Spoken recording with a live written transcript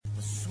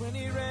When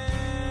he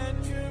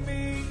ran to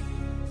me,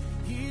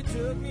 he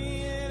took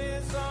me in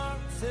his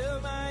arms,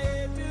 held my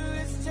head to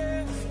his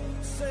chest,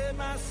 said,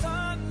 my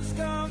son's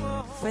come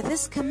home. For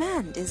this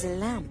command is a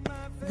lamp,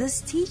 this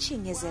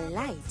teaching is a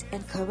light,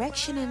 and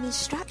correction and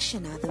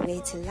instruction are the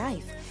way to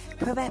life.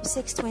 Proverbs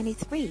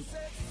 6:23.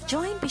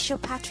 Join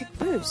Bishop Patrick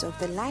Bruce of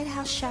the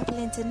Lighthouse Chapel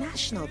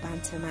International,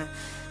 Bantama,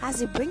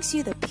 as he brings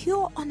you the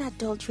pure,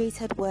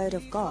 unadulterated Word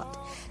of God.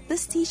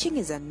 This teaching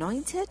is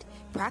anointed,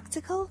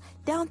 practical,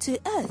 down to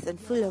earth, and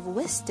full of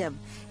wisdom,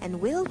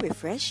 and will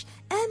refresh,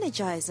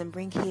 energize, and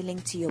bring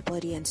healing to your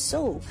body and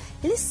soul.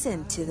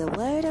 Listen to the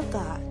Word of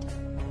God.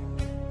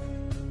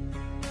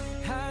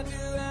 How do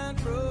I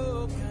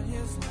broken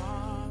his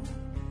heart?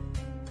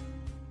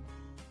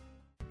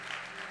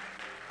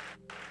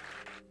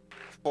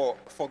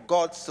 For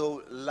God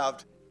so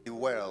loved the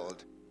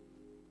world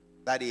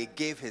that he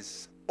gave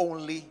his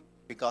only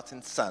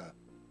begotten Son,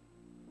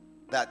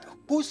 that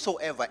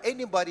whosoever,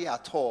 anybody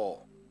at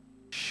all,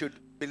 should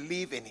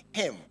believe in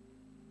him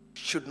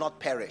should not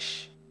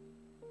perish.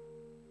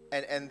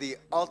 And the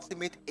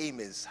ultimate aim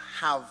is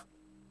have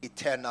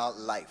eternal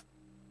life.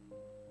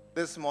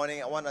 This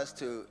morning I want us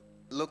to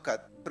look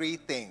at three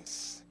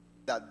things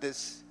that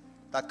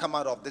come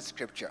out of this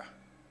scripture.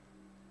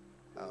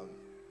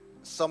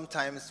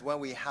 Sometimes when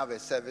we have a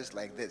service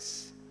like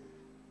this,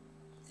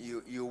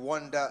 you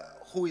wonder,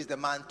 who is the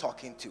man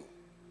talking to?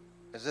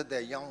 Is it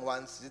the young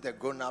ones? Is it the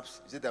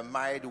grown-ups? Is it the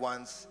married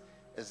ones?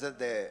 Is it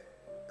the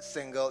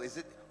single?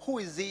 Who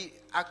is he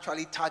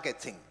actually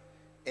targeting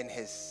in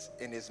his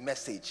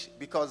message?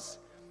 Because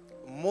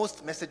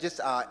most messages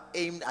are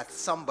aimed at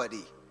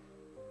somebody.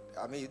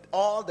 I mean,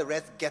 all the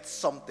rest get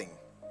something,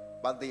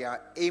 but they are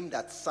aimed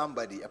at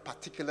somebody, a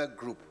particular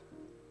group.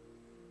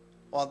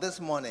 Well, this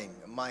morning,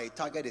 my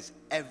target is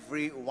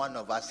every one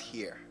of us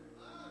here.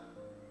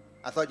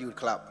 I thought you would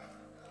clap.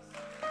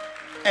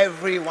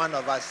 Every one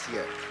of us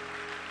here.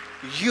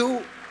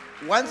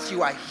 Once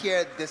you are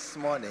here this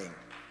morning,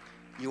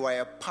 you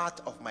are a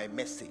part of my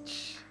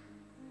message.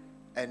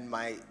 And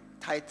my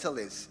title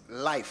is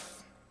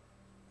Life,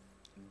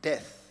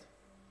 Death,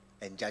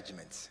 and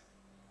Judgment.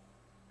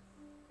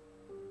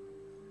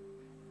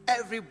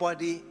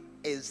 Everybody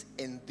is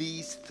in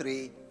these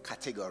three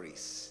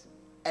categories.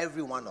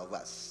 Every one of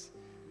us.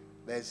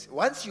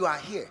 Once you are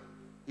here,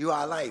 you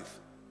are alive.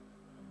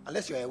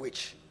 Unless you are a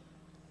witch.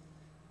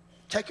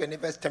 Check your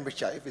neighbor's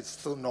temperature if it's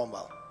still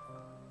normal.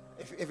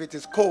 If it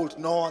is cold,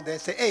 no, then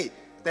say, hey,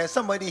 there's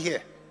somebody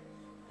here.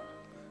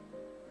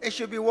 It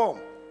should be warm.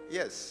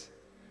 Yes.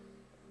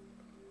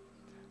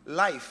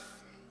 Life.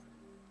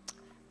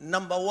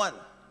 Number one,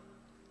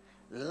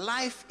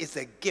 life is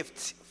a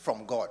gift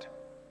from God.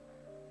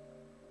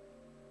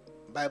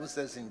 The Bible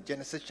says in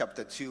Genesis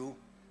chapter 2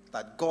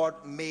 that God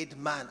made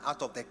man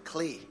out of the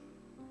clay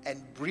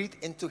and breathed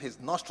into his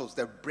nostrils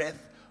the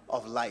breath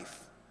of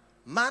life.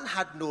 Man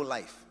had no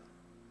life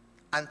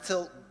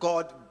until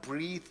God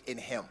breathed in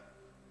him.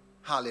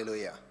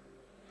 Hallelujah.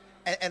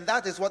 And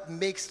that is what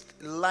makes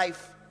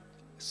life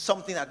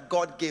something that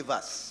God gave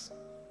us.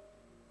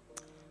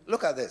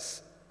 Look at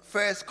this.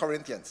 1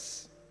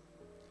 Corinthians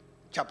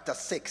chapter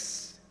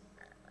 6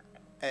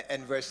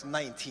 and verse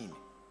 19.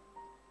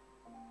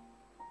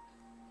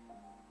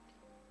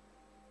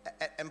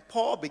 And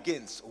Paul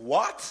begins,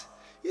 what?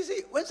 You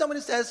see, when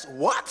somebody says,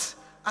 what?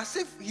 As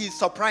if he's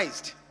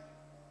surprised.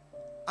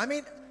 I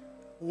mean,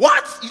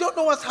 what? You don't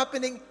know what's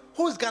happening?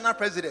 Who's Ghana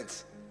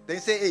president? They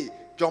say, hey,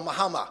 John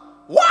Mahama.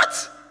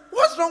 What?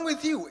 What's wrong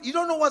with you? You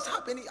don't know what's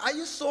happening. Are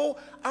you so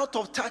out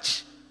of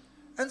touch?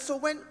 And so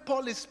when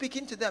Paul is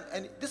speaking to them,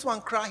 and this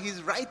one cry,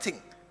 he's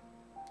writing.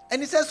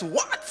 And he says,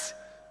 what?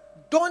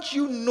 Don't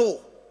you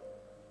know?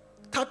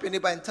 Tap your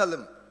neighbor and tell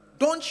him,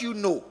 don't you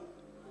know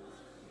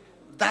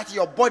that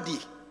your body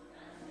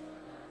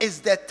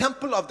is the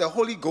temple of the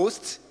Holy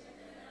Ghost?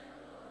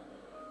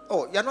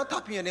 Oh, you're not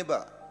tapping your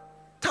neighbor.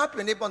 Tap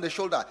your neighbor on the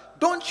shoulder.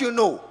 Don't you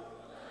know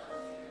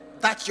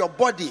that your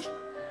body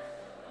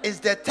is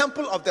the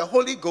temple of the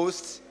Holy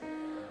Ghost,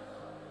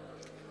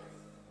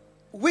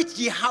 which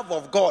ye have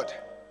of God?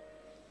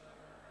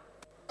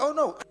 Oh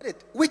no,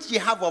 which ye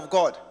have of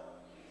God.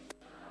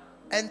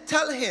 And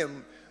tell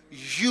him,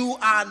 you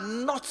are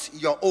not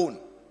your own.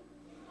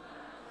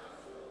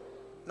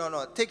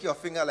 No, take your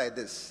finger like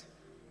this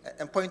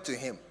and point to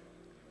him.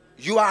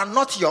 You are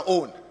not your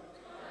own.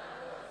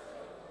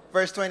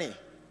 Verse 20.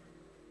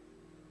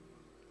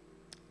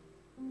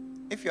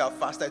 If you are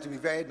faster, it will be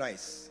very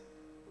nice.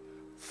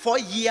 For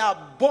ye are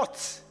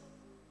bought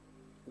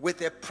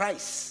with a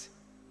price.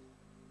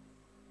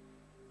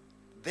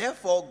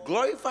 Therefore,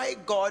 glorify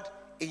God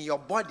in your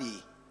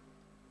body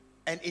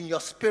and in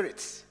your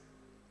spirit.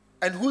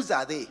 And whose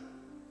are they?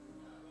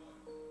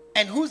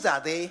 And whose are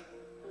they?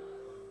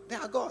 They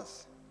are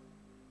God's.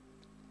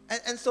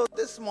 And so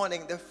this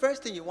morning, the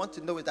first thing you want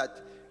to know is that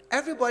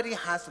everybody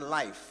has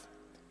life.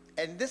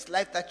 And this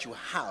life that you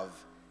have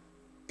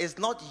is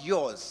not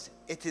yours.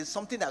 It is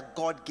something that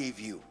God gave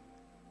you.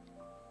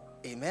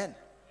 Amen.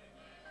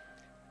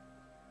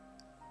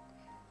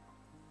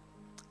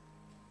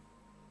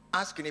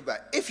 Ask your neighbor,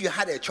 if you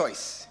had a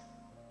choice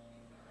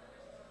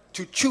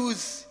to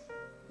choose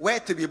where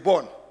to be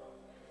born,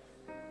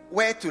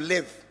 where to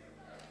live,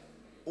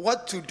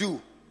 what to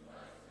do,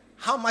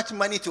 how much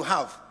money to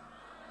have,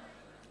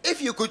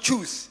 if you could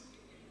choose,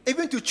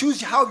 even to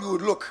choose how you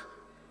would look,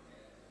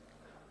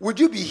 would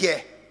you be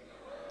here?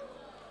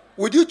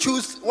 Would you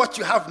choose what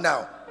you have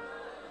now?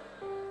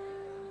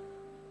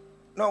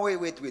 No,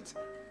 wait.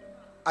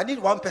 I need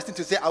one person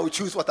to say, I will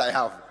choose what I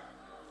have.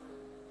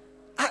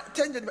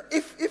 Tell you,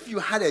 if you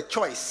had a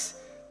choice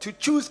to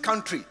choose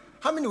country,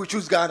 how many would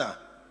choose Ghana?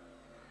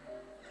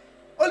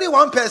 Only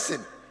one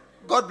person.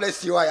 God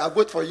bless you. I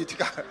vote for you to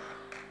come.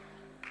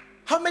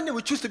 How many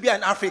would choose to be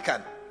an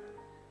African?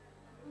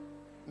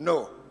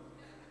 No.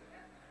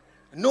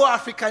 No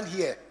African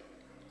here.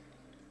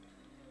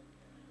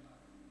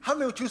 How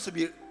many would choose to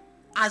be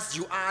as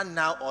you are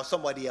now or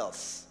somebody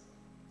else?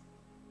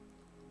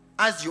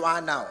 As you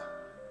are now.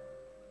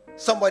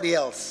 Somebody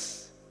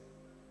else.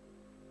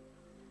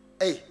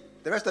 Hey,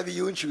 the rest of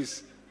you won't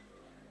choose.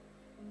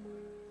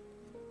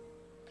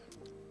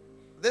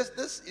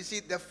 This, you see,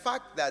 the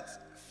fact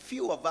that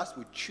few of us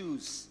would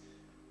choose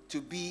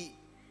to be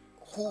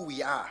who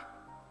we are,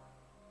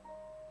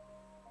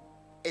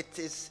 it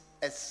is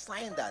a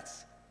sign that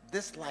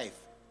this life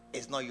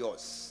is not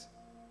yours.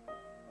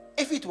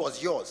 If it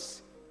was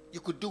yours, you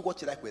could do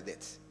what you like with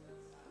it.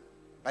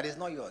 But it's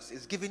not yours.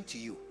 It's given to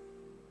you.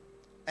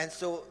 And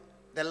so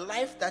the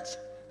life that's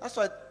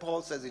what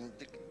Paul says in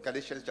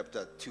Galatians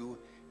chapter 2,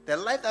 the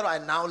life that I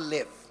now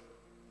live,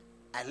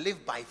 I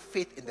live by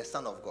faith in the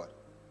Son of God,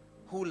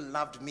 who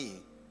loved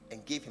me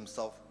and gave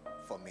himself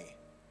for me.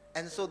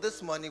 And so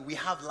this morning we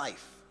have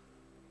life.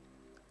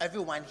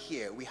 Everyone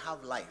here, we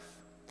have life.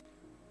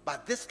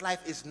 But this life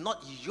is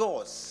not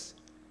yours.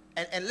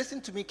 And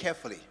listen to me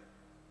carefully.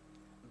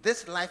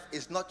 This life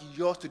is not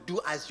yours to do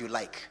as you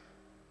like.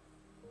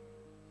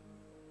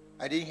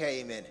 I didn't hear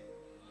amen.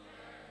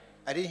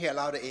 I didn't hear a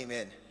louder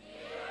amen.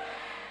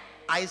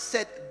 I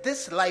said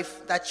this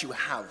life that you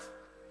have,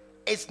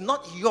 it's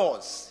not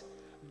yours.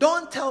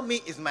 Don't tell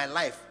me it's my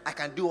life. I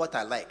can do what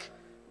I like.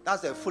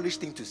 That's a foolish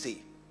thing to say.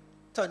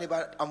 Tell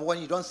anybody, I'm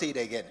warning you, don't say it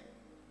again.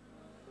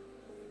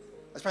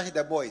 Especially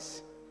the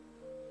boys.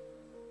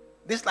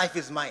 This life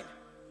is mine.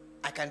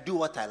 I can do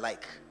what I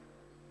like.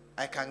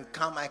 I can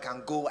come, I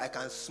can go, I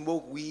can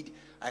smoke weed,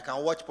 I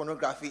can watch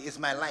pornography. It's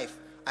my life.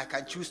 I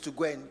can choose to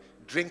go and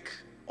drink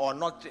or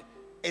not.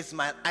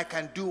 I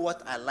can do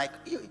what I like.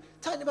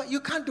 Tell anybody, you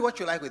can't do what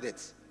you like with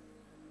it.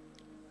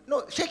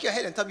 No, shake your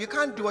head and tell me you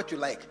can't do what you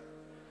like.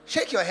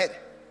 Shake your head.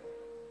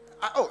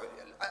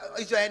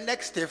 Is your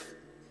neck stiff?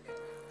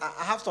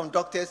 I have some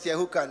doctors here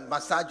who can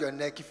massage your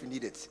neck if you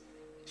need it.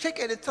 Shake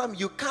your head and tell me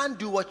you can't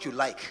do what you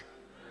like.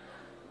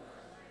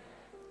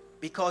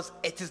 Because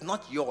it is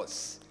not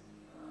yours.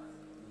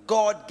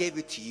 God gave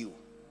it to you.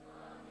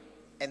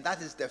 And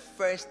that is the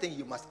first thing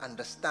you must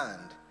understand.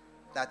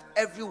 That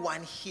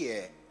everyone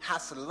here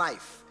has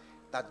life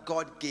that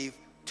God gave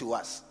to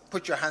us.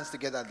 Put your hands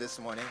together this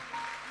morning.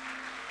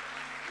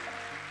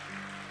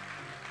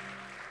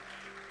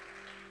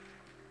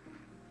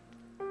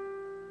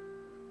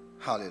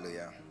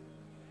 Hallelujah.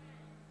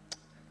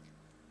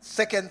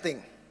 Second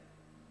thing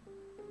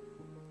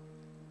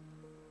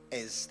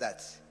is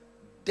that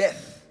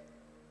death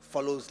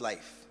follows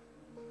life.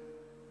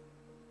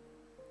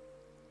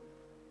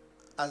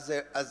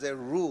 As a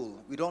rule,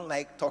 we don't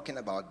like talking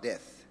about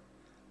death,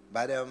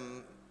 but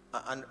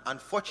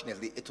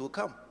unfortunately, it will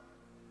come.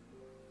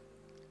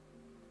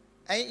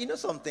 And you know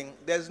something?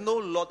 There's no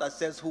law that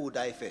says who will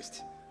die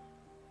first.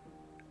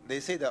 They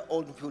say that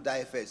old people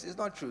die first. It's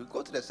not true.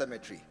 Go to the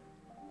cemetery.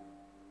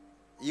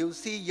 You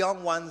see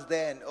young ones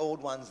there and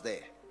old ones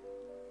there.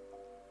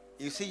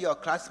 You see your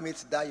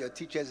classmates die, your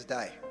teachers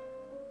die.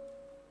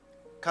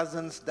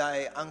 Cousins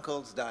die,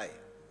 uncles die.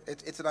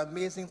 It's an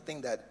amazing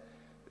thing that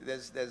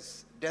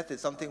there's death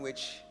is something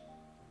which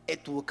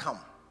it will come.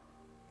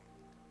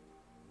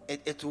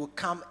 It will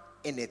come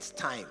in its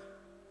time.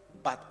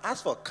 But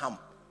as for come,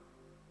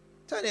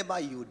 tell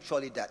anybody you would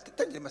surely die.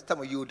 Tell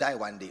you will die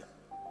one day.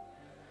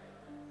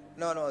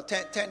 No,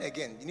 10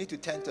 again. You need to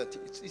 10 to.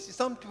 You see,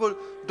 some people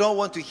don't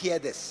want to hear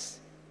this.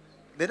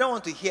 They don't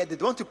want to hear this.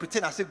 They want to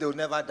pretend as if they will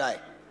never die.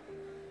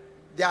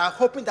 They are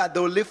hoping that they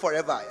will live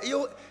forever.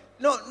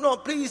 No,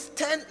 please,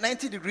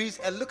 90 degrees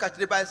and look at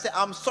the Bible and say,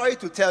 I'm sorry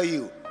to tell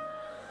you.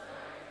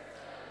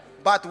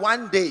 But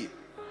one day,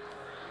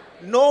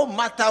 no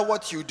matter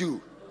what you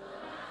do,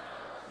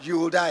 you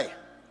will die.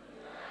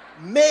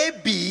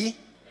 Maybe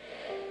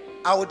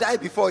I will die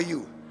before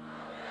you.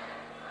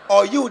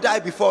 Or you will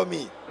die before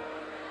me.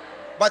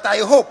 But I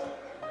hope.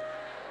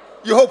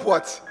 You hope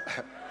what?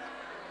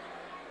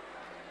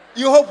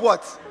 You hope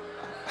what?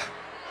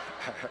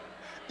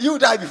 You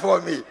die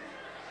before me.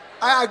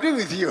 I agree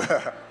with you.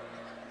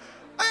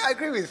 I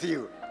agree with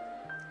you.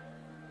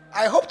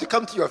 I hope to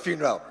come to your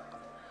funeral.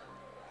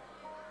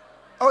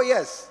 Oh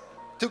yes,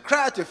 to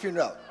cry at your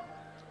funeral.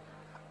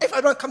 If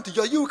I don't come to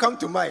yours, you will come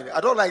to mine. I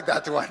don't like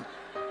that one.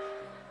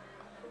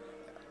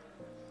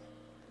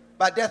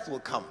 But death will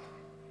come.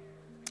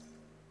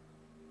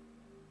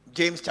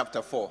 James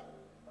chapter 4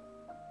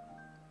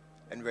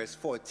 and verse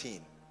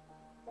 14.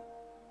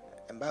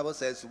 And the Bible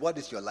says, what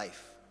is your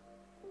life?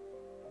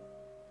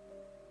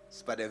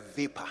 It's but a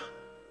vapor.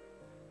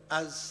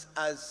 As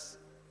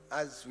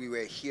we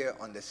were here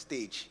on the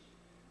stage,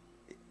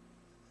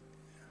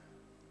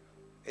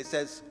 it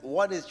says,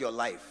 what is your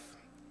life?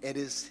 It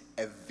is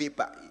a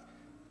vapor.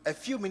 A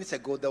few minutes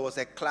ago, there was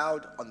a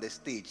cloud on the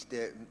stage,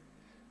 the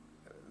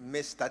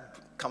mist that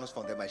comes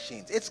from the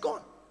machines. It's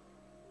gone.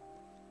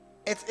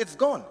 It's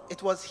gone.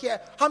 It was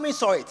here. How many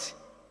saw it?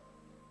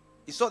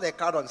 You saw the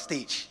cloud on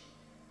stage.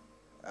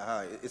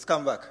 It's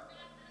come back.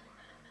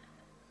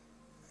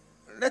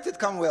 Let it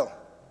come well.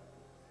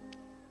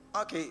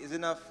 Okay, is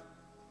enough.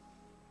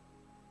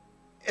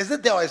 Is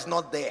it there or it's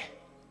not there?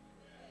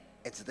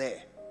 It's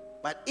there.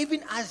 But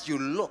even as you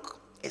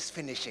look, it's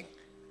finishing.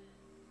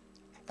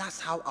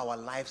 That's how our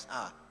lives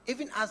are.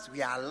 Even as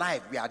we are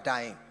alive, we are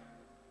dying.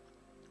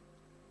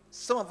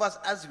 Some of us,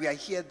 as we are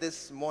here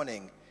this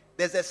morning,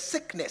 there's a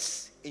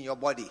sickness in your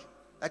body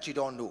that you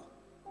don't know.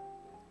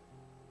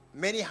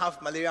 Many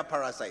have malaria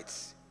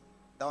parasites.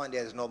 That one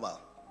there is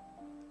normal.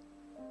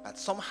 But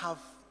some have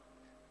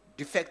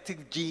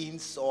defective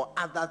genes or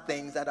other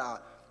things that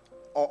are,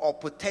 or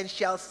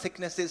potential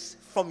sicknesses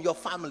from your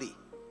family.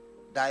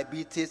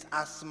 Diabetes,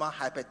 asthma,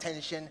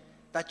 hypertension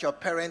that your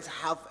parents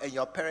have and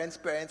your parents'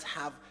 parents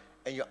have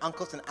and your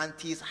uncles and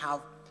aunties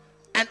have.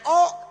 And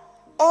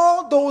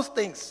all those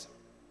things,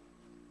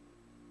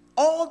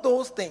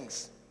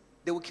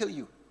 they will kill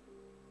you.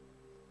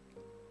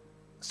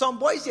 Some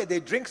boys here,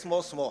 they drink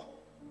small.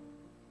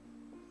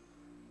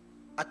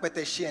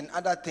 Akpeteshi and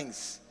other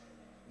things.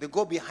 They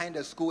go behind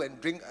the school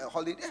and drink a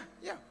holiday.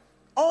 Yeah.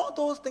 All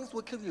those things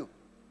will kill you.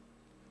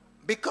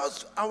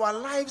 Because our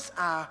lives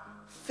are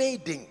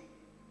fading.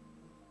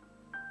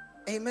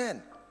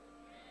 Amen.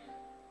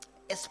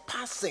 It's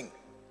passing.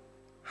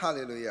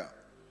 Hallelujah.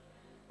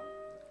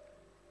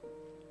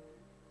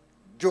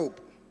 Job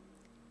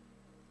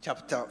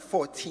chapter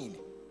 14.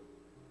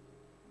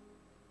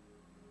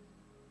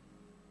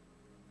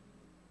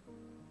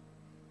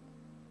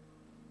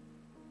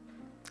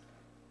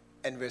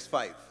 And verse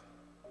 5.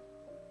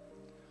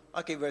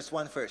 Okay, verse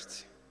 1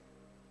 first.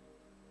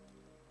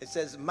 It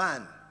says,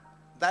 man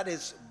that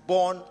is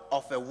born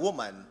of a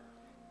woman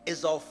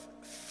is of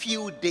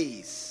few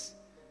days.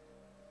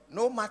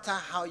 No matter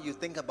how you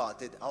think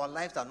about it, our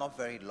lives are not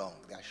very long.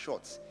 They are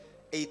short.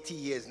 80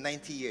 years,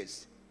 90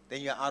 years. Then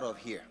you're out of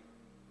here.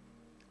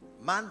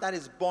 Man that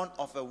is born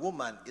of a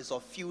woman is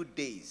of few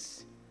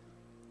days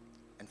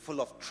and full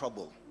of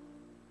trouble.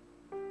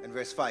 And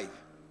verse 5.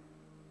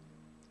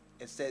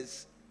 It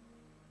says,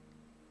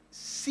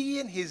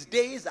 seeing his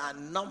days are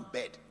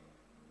numbered,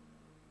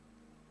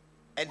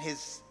 and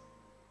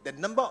the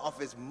number of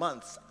his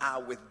months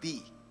are with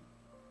thee,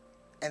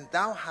 and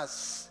thou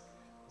hast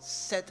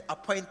set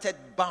appointed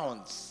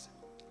bounds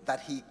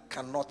that he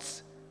cannot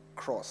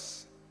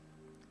cross.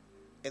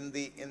 In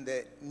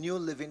the New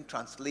Living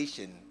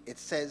Translation, it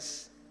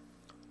says,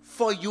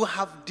 for you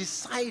have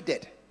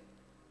decided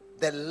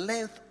the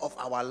length of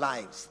our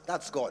lives.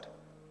 That's God.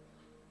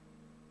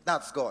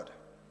 That's God.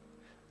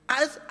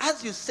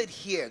 As you sit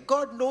here,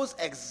 God knows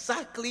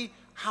exactly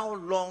how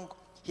long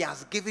he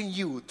has given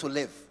you to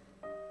live.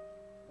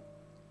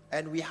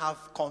 And we have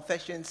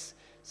confessions,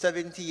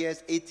 70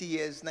 years, 80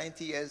 years,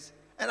 90 years.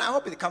 And I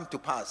hope it comes to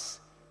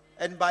pass.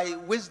 And by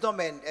wisdom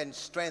and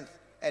strength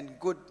and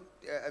good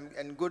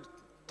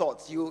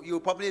thoughts, you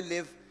probably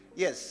live,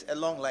 yes, a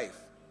long life.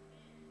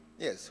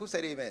 Yes, who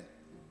said amen?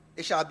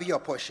 It shall be your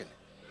portion.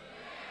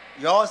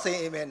 You all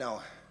say amen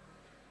now.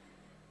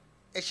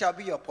 It shall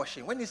be your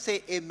portion. When you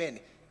say amen,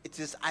 it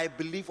is, I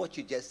believe what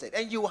you just said.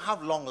 And you will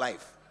have long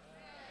life.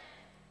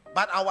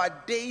 But our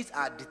days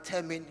are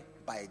determined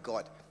by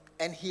God.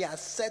 And he has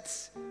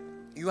set,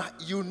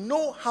 you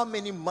know how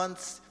many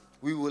months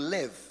we will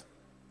live.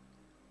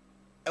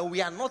 And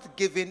we are not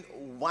given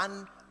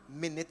 1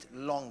 minute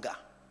longer.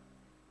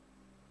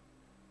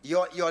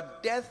 Your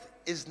death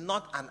is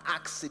not an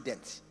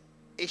accident.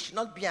 It should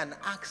not be an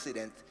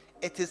accident.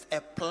 It is a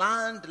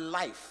planned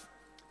life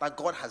that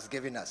God has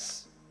given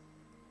us.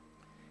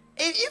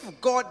 If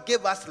God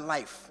gave us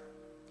life,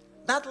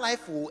 that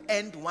life will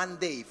end one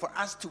day for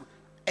us to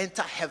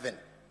enter heaven.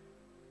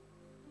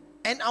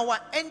 And our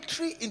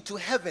entry into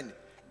heaven,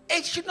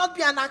 it should not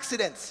be an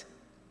accident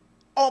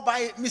or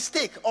by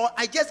mistake, or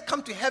I just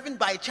come to heaven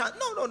by chance.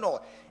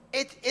 No.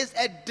 It is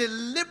a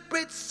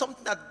deliberate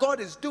something that God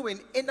is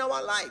doing in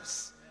our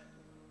lives.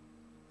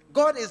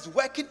 God is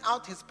working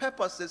out his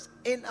purposes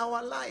in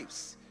our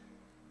lives.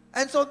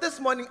 And so this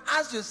morning,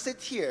 as you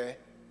sit here,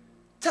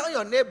 tell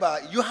your neighbor,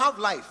 you have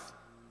life.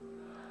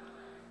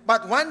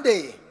 But one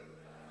day,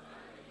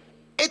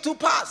 it will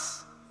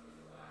pass.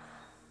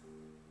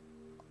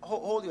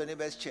 Hold your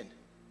neighbor's chin.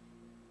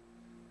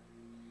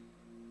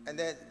 And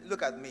then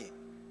look at me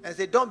and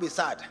say, don't be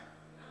sad.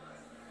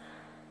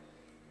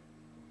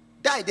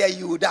 Die there,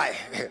 you will die.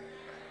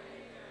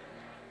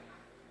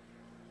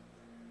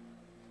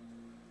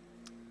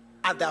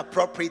 At the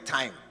appropriate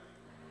time.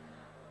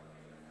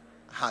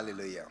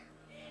 Hallelujah.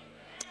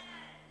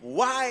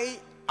 why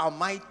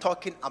am I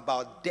talking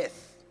about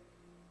death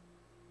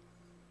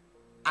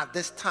at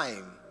this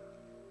time,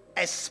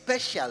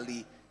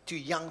 especially to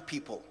young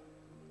people?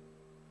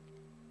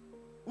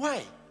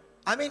 Why?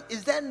 I mean,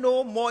 is there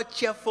no more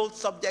cheerful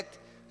subject?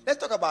 Let's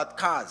talk about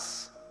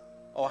cars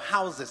or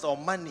houses or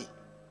money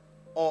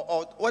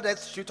or what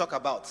else should we talk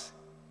about?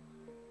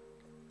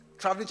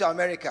 Traveling to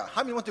America.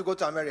 How many want to go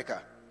to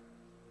America?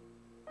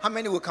 How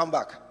many will come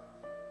back?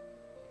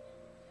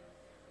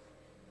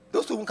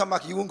 Those who won't come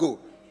back, you won't go.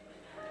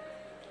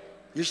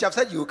 You should have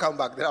said you will come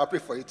back, then I'll pray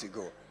for you to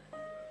go.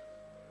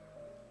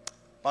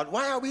 But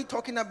why are we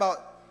talking about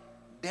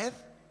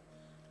death?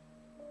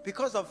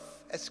 Because of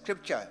a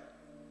scripture,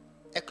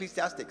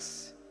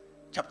 Ecclesiastes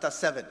chapter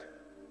 7.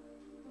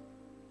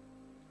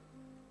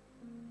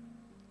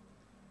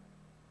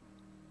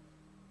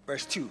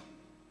 Verse 2.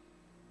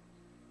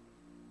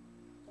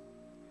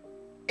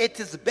 It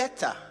is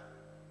better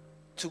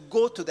to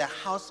go to the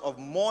house of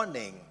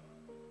mourning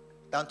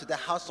than to the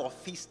house of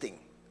feasting.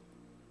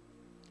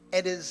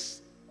 It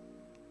is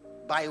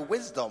by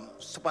wisdom,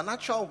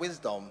 supernatural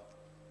wisdom,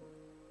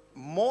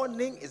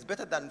 mourning is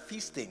better than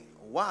feasting.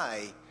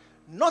 Why?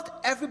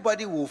 Not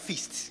everybody will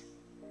feast.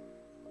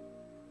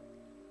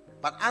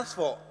 But as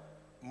for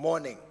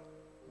mourning,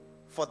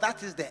 for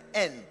that is the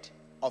end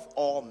of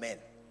all men.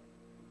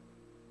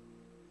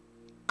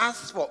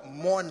 As for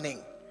mourning,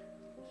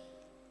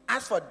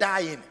 as for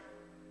dying,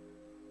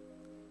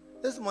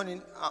 this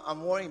morning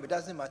I'm worrying, but it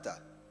doesn't matter.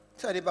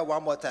 Tell you about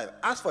one more time.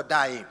 As for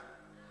dying,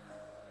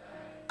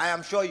 I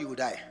am sure you will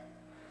die.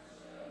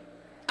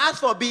 As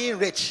for being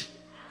rich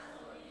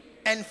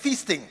and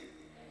feasting,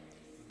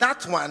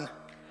 that one,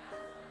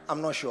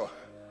 I'm not sure.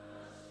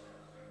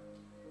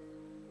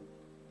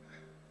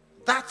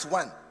 That's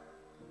one.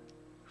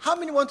 How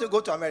many want to go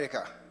to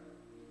America?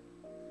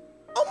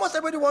 Almost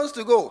everybody wants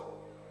to go.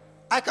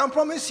 I can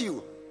promise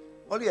you,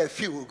 only a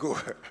few will go.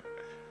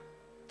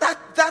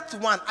 That's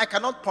one I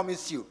cannot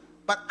promise you.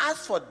 But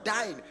as for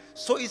dying,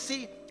 so you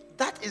see,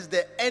 that is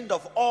the end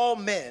of all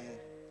men,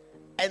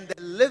 and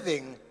the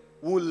living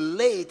will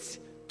lay it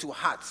to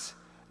hearts.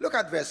 Look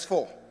at verse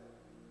 4.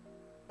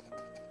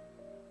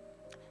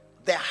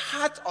 The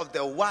heart of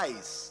the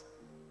wise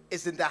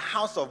is in the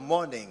house of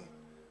mourning,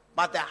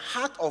 but the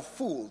heart of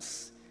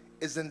fools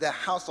is in the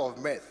house of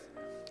mirth.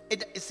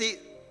 You see,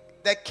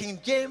 the King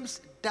James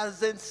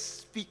doesn't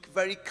speak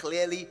very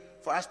clearly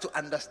for us to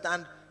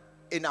understand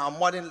in our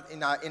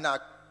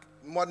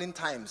modern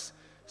times.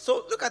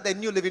 So look at the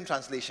New Living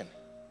Translation.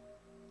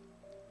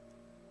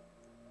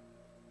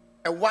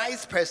 A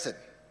wise person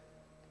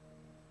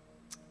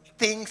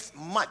thinks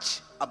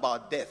much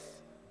about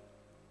death,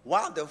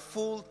 while the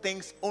fool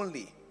thinks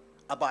only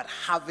about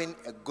having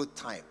a good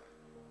time.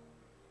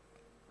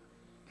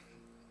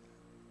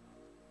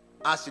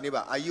 Ask your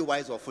neighbor, are you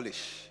wise or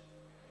foolish?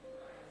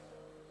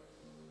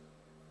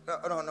 No.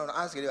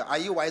 Ask your neighbor, are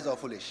you wise or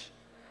foolish?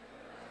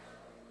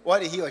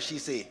 What did he or she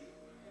say?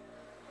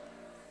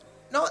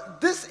 No,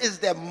 this is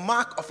the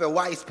mark of a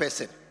wise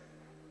person.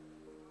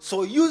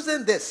 So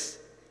using this,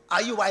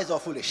 are you wise or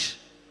foolish?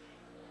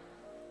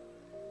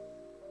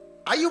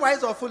 Are you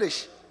wise or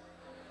foolish?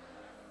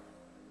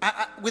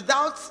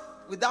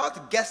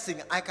 Without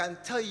guessing, I can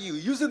tell you,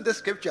 using this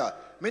scripture,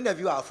 many of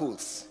you are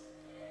fools.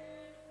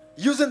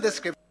 Using this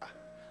scripture,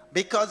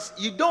 because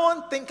you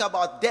don't think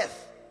about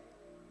death.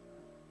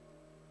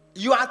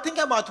 You are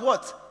thinking about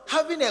what?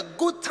 Having a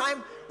good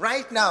time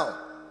right now.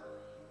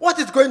 What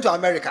is going to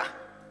America?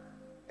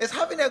 It's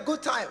having a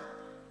good time.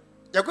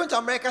 You're going to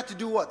America to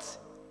do what?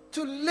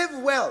 To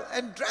live well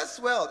and dress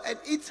well and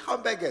eat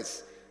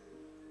hamburgers.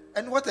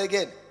 And what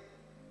again?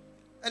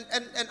 And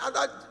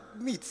other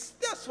meats.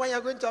 That's why you're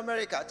going to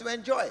America, to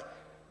enjoy.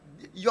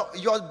 Your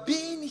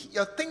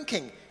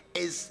thinking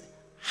is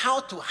how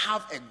to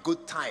have a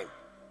good time.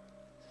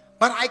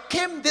 But I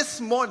came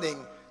this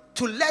morning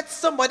to let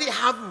somebody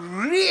have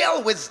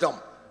real wisdom.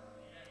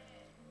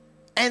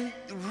 And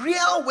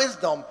real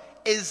wisdom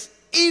is,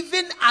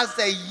 even as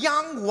a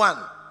young one,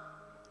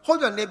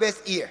 hold your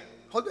neighbor's ear.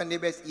 Hold your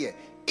neighbor's ear.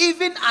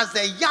 Even as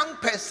a young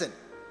person,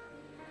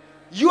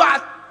 you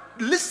are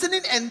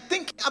listening and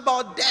thinking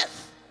about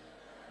death.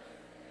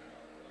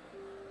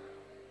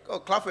 Go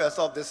clap for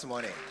yourself this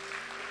morning.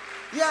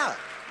 Yeah,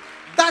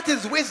 that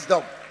is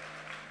wisdom.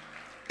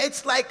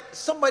 It's like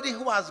somebody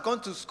who has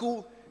gone to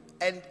school,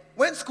 and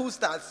when school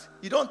starts,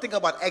 you don't think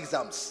about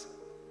exams.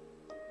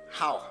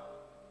 How?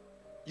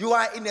 You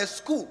are in a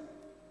school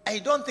and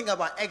you don't think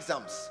about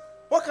exams.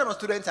 What kind of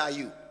student are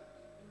you?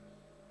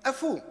 A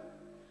fool.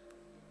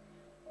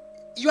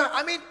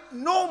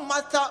 No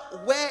matter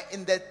where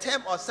in the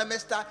term or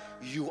semester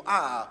you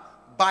are,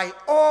 by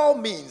all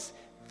means,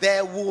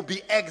 there will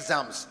be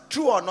exams.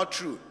 True or not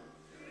true?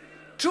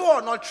 True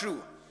or not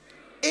true?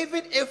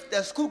 Even if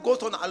the school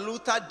goes on a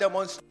Luther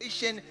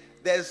demonstration,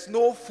 there's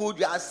no food,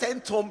 you are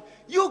sent home,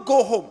 you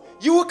go home,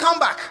 you will come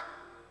back.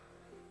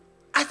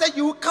 I said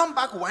you will come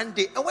back one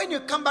day. And when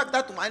you come back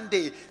that one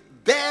day,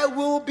 there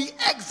will be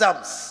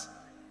exams.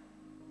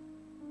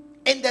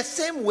 In the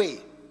same way,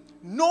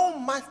 no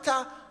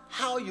matter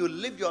how you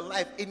live your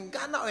life in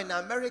Ghana or in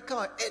America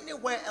or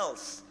anywhere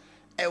else,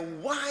 a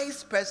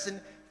wise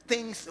person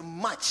thinks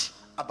much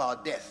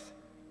about death.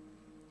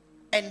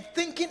 And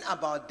thinking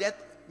about death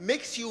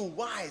makes you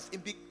wise.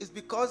 It's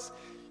because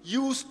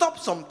you stop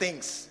some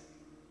things.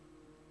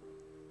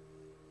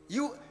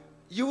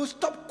 You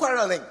stop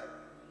quarreling.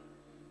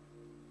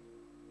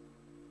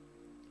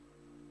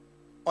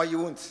 Or you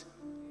won't.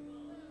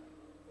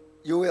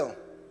 You will.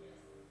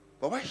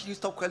 But why should you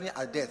stop quarreling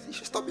at death? You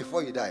should stop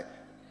before you die.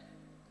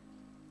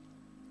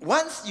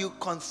 Once you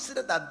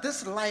consider that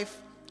this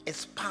life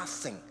is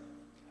passing,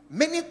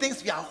 many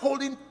things we are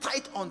holding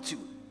tight onto,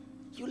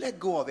 you let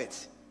go of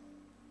it.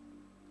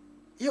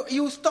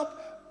 You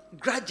stop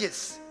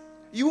grudges.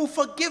 You will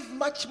forgive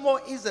much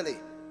more easily.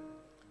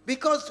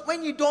 Because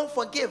when you don't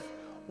forgive,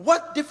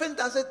 what difference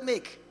does it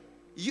make?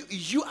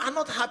 You are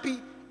not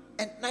happy,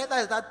 and neither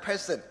is that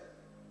person.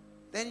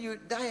 Then you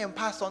die and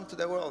pass on to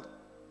the world.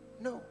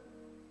 No.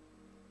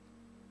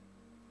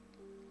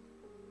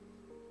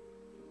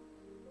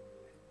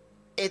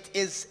 It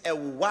is a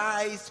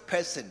wise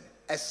person,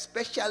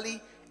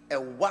 especially a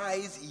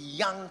wise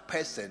young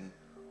person,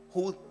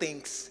 who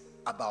thinks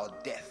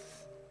about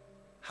death.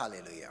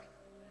 Hallelujah.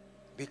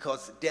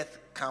 Because death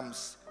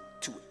comes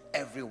to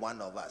every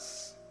one of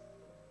us.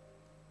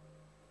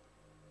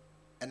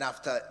 And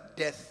after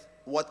death,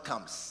 what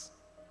comes?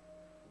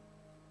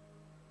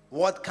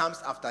 What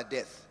comes after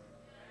death?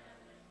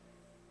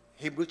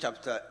 Hebrews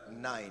chapter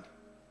 9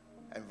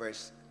 and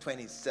verse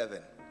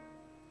 27.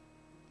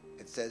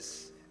 It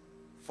says,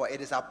 "For it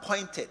is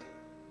appointed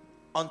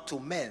unto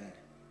men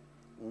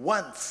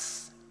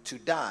once to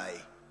die,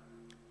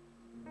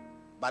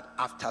 but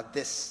after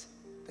this,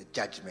 the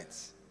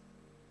judgment."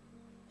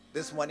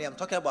 This morning, I'm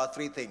talking about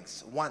three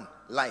things. One,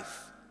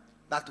 life,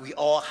 that we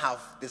all have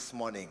this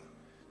morning.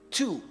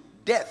 Two,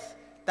 death,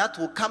 that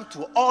will come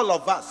to all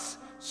of us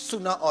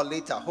sooner or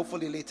later,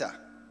 hopefully later.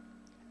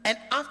 And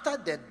after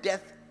the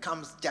death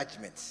comes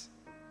judgment.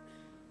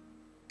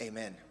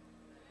 Amen.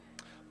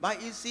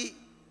 But you see,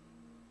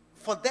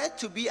 for there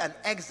to be an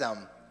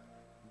exam,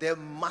 there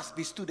must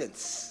be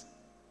students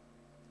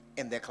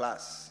in the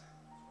class.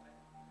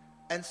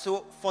 And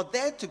so for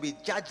there to be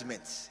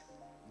judgment,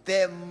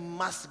 there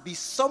must be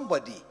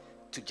somebody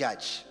to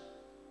judge.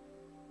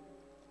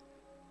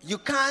 You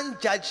can't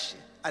judge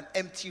an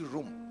empty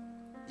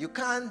room. You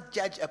can't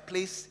judge a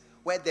place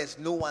where there's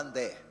no one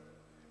there.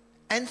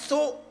 And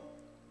so,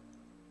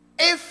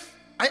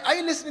 are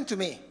you listening to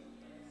me?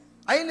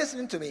 Are you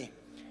listening to me?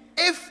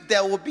 If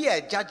there will be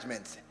a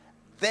judgment,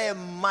 there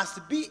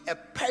must be a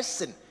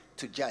person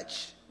to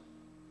judge.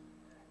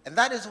 And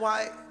that is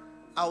why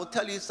I will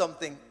tell you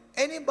something.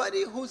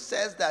 Anybody who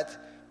says that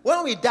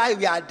when we die,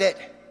 we are dead.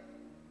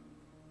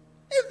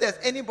 If there's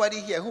anybody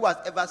here who has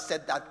ever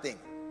said that thing,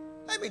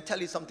 let me tell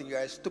you something, you're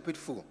a stupid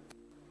fool.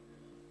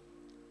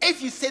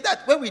 If you say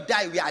that when we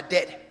die, we are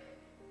dead,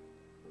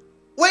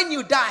 when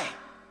you die,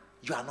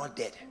 you are not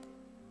dead.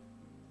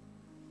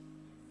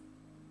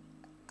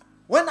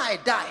 When I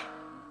die,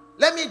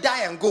 let me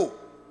die and go.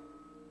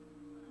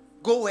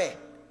 Go where?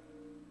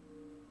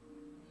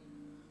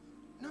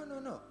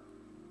 No.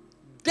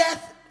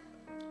 Death,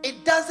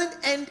 it doesn't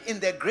end in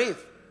the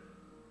grave.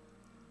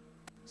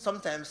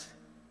 Sometimes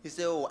you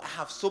say, "Oh, I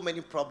have so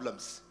many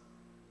problems.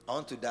 I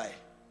want to die."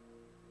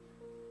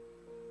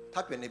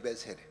 Tap your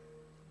neighbor's head.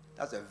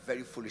 That's a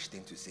very foolish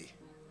thing to say.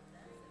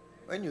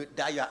 When you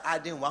die, you are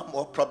adding one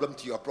more problem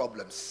to your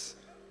problems.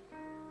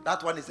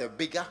 That one is a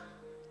bigger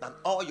than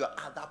all your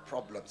other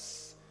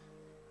problems.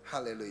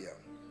 Hallelujah.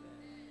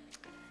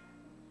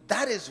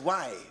 That is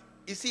why,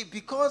 you see,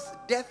 because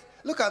death,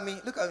 look at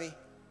me.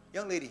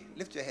 Young lady,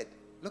 lift your head.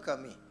 Look at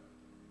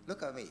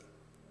me.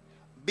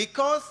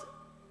 Because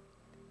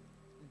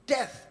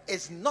death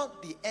is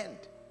not the end.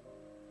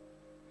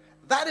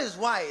 That is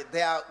why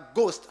there are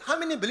ghosts. How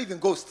many believe in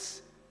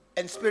ghosts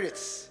and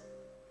spirits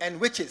and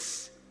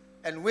witches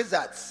and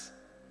wizards?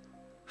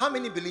 How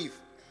many believe?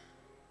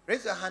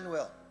 Raise your hand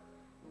well.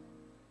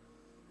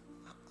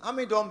 How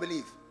many don't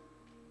believe?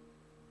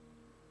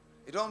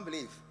 You don't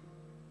believe.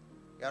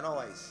 You are not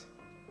wise.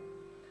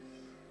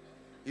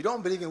 You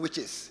don't believe in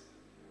witches.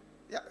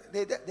 Yeah,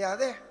 they are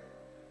there.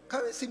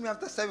 Come and see me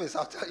after service,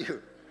 I'll tell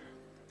you.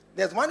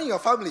 There's one in your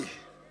family.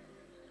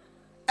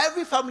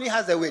 Every family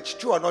has a witch,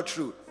 true or not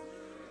true.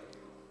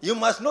 You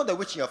must know the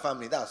witch in your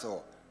family, that's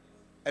all.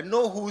 And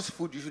know whose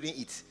food you shouldn't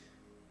eat.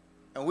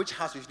 And which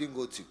house you shouldn't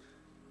go to.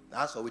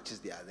 That's for witches,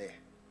 they are there.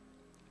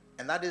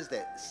 And that is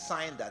the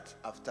sign that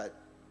after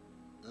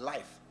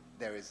life,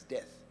 there is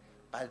death.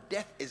 But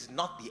death is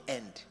not the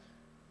end.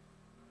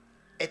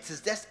 It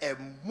is just a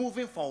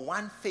moving from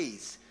one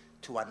phase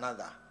to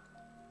another.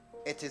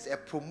 It is a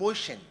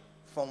promotion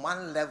from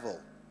one level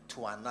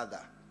to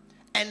another.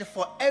 And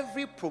for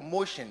every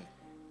promotion,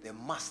 there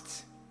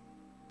must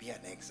be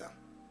an exam.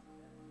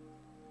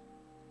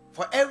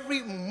 For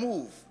every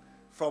move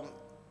from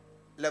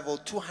level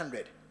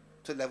 200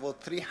 to level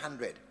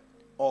 300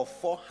 or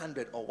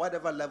 400 or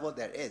whatever level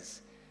there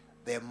is,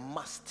 there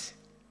must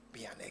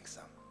be an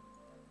exam.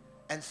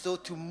 And so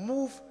to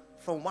move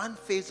from one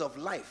phase of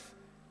life,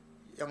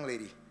 young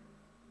lady,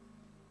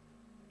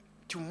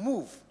 to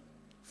move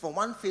from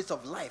one phase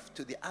of life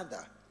to the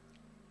other,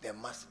 there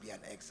must be an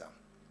exam.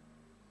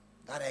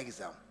 That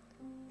exam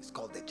is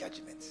called the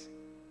judgment.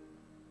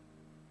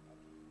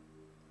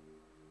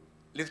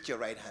 Lift your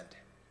right hand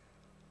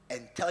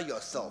and tell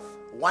yourself,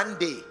 one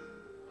day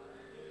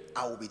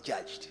I will be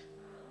judged.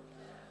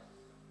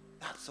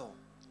 That's all.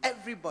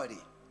 Everybody,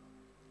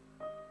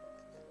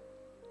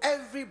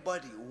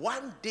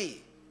 one day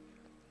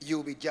you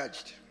will be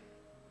judged.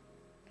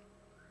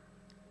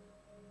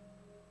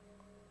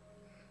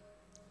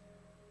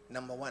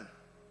 Number 1,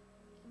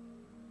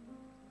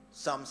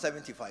 Psalm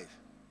 75.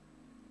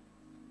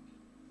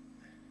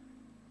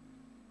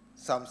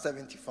 Psalm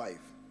 75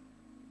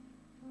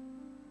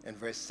 and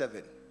verse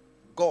 7.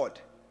 God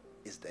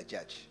is the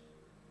judge.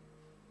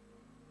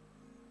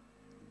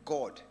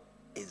 God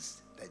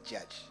is the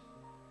judge.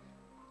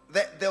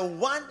 The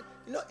one,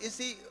 you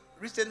see,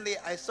 recently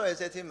I saw a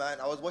certain man.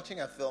 I was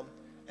watching a film,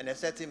 and a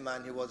certain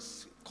man, he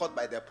was caught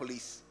by the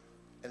police,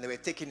 and they were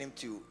taking him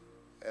to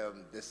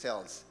the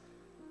cells.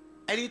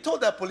 And he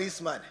told the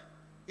policeman,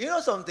 you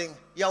know something,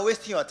 you are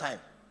wasting your time,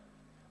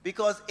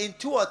 because in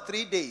 2 or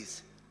 3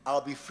 days,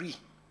 I'll be free.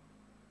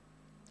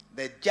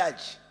 The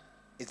judge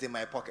is in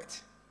my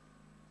pocket.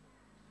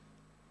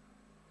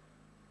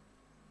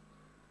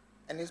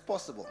 And it's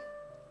possible.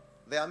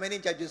 There are many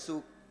judges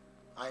who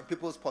are in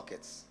people's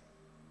pockets.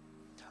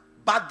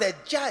 But the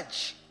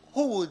judge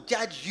who will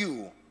judge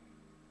you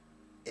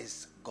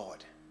is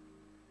God.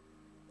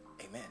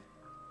 Amen.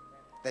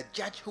 The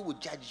judge who will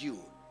judge you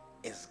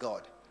is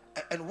God.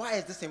 And why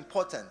is this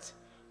important?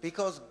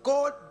 Because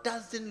God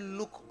doesn't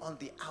look on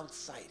the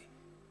outside.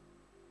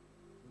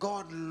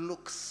 God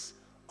looks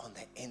on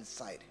the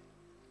inside.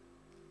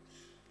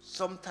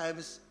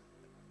 Sometimes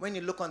when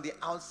you look on the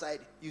outside,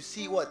 you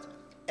see what?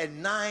 A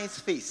nice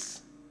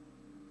face.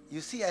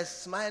 You see a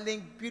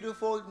smiling,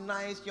 beautiful,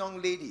 nice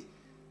young lady.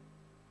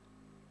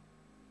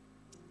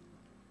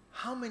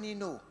 How many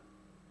know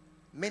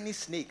many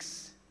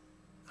snakes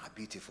are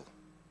beautiful?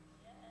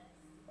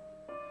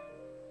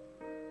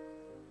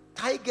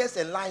 Tigers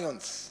and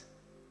lions,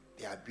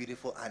 they are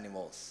beautiful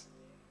animals,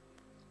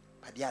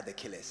 but they are the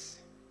killers.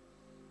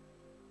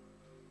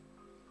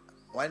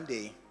 One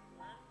day,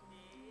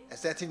 a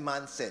certain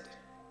man said,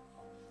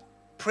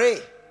 pray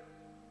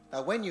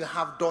that when you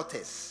have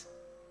daughters,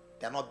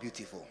 they are not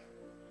beautiful.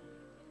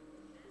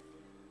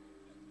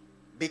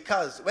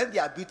 Because when they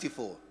are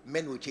beautiful,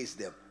 men will chase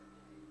them.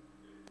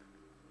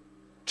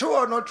 True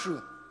or not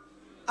true?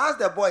 Ask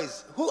the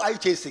boys, who are you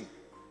chasing?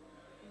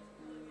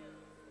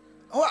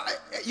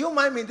 You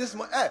mind me this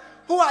morning?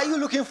 Who are you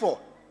looking for?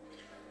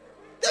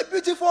 The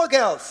beautiful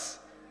girls.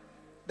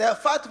 The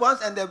fat ones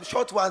and the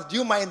short ones, do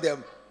you mind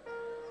them?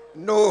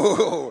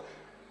 No.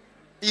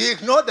 You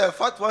ignore the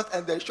fat ones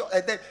and the short,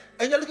 and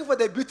you're looking for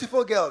the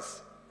beautiful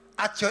girls.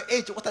 At your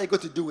age, what are you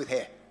going to do with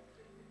her?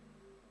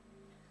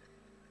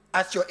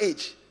 At your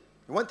age,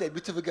 you want a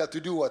beautiful girl to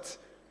do what?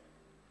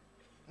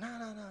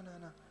 No.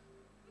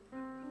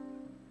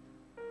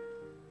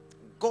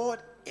 God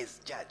is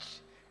judge.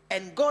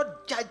 And God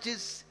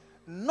judges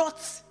not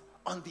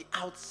on the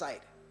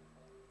outside.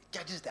 He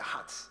judges the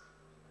heart.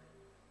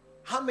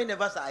 How many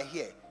of us are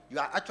here? You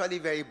are actually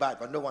very bad,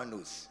 but no one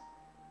knows.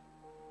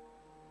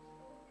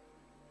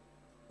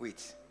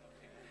 Wait.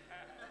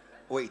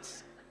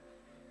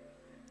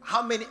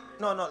 How many?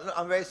 No,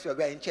 I'm very sure.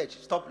 We are in church.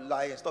 Stop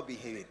lying. Stop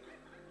behaving.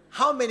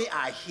 How many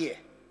are here?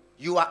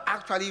 You are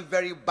actually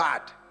very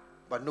bad,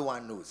 but no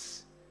one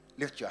knows.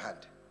 Lift your hand.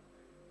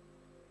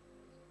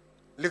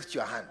 Lift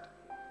your hand.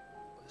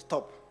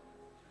 Stop.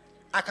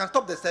 I can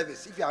stop the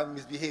service if you are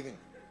misbehaving.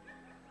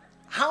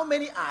 How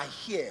many are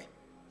here?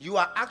 You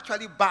are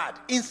actually bad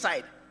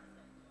inside.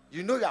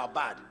 You know you are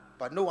bad,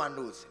 but no one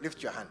knows.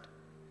 Lift your hand.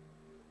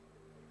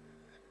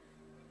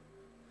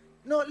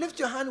 No, lift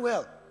your hand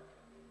well.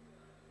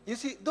 You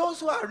see, those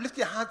who are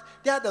lifting hands,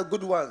 they are the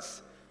good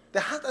ones. The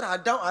hands that are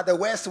down are the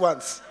worst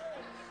ones.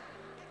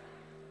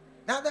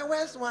 They are the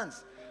worst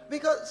ones.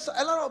 Because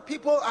a lot of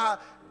people are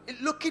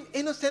looking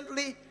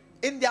innocently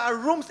in their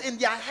rooms, in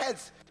their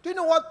heads. Do you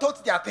know what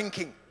thoughts they are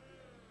thinking?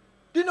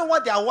 Do you know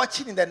what they are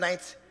watching in the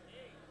night?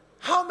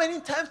 How many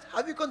times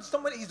have you gone to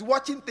somebody who is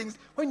watching things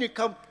when you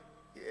come?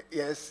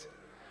 Yes.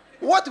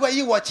 What were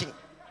you watching?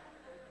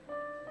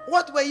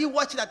 What were you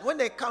watching that when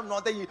they come now,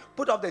 then you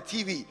put off the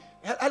TV?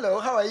 Hello,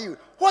 how are you?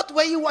 What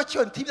were you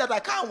watching on TV that I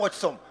can't watch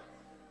some?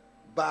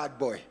 Bad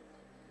boy.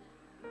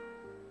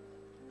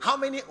 How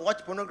many watch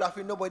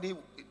pornography? Nobody.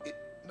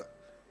 No.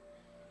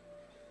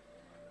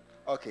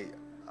 Okay.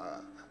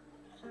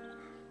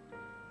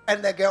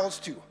 And the girls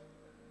too.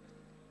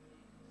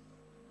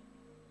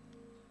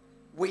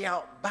 We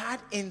are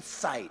bad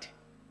inside,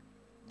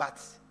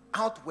 but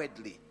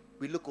outwardly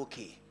we look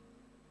okay.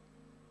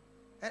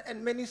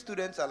 And many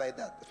students are like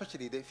that,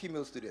 especially the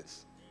female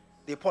students.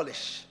 They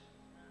polish.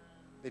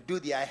 They do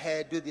their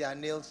hair, do their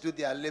nails, do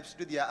their lips,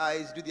 do their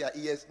eyes, do their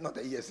ears. Not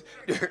the ears.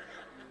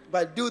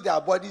 But do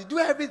their bodies, do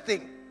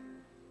everything.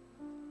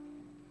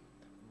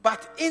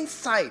 But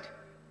inside,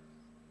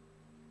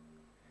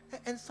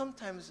 And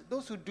sometimes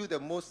those who do the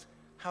most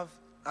are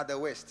the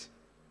worst.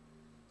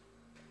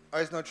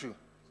 Or it's not true?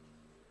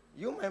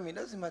 You and me, it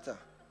doesn't matter.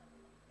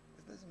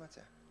 It doesn't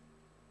matter.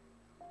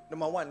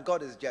 Number one,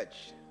 God is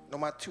judge.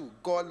 Number two,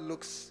 God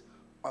looks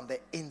on the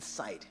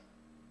inside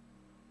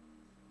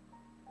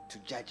to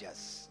judge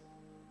us.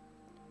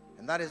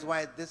 And that is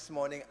why this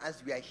morning,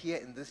 as we are here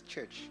in this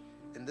church,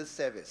 in this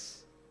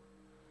service,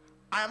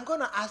 I am going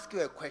to ask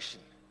you a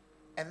question.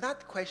 And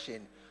that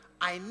question,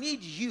 I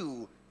need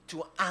you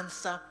to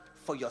answer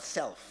for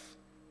yourself.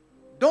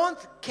 Don't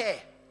care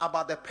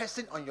about the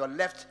person on your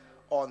left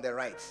or on the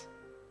right,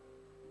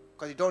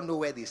 because you don't know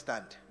where they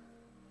stand.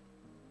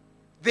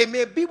 They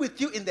may be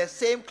with you in the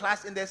same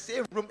class, in the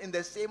same room, in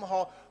the same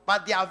hall,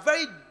 but they are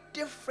very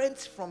different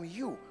from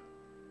you.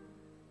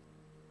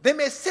 They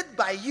may sit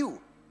by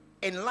you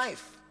in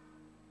life,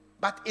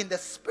 but in the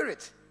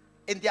spirit,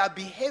 in their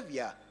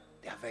behavior,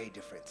 they are very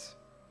different.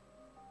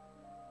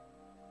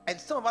 And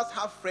some of us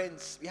have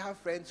friends, we have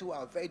friends who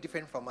are very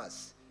different from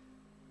us.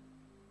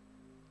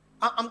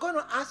 I'm going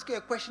to ask you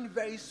a question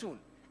very soon.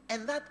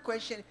 And that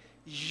question,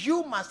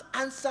 you must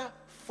answer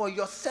for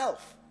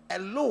yourself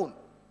alone.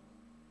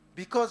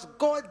 Because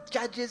God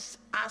judges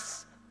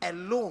us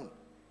alone,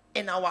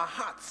 in our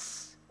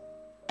hearts,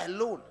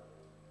 alone.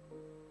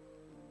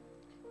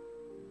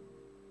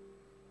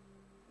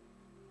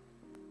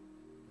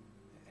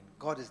 And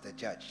God is the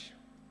judge.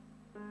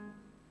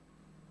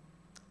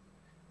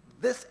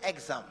 This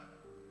exam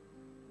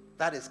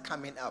that is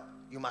coming up,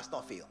 you must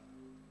not fail.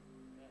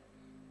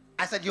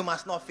 I said you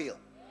must not fail.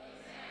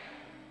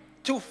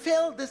 To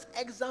fail this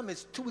exam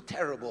is too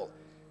terrible.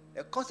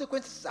 The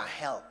consequences are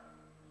hell.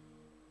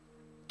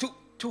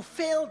 To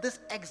fail this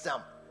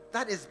exam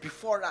that is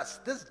before us,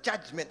 this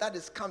judgment that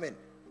is coming,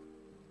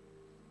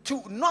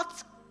 to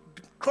not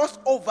cross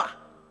over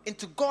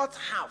into God's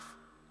half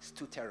is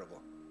too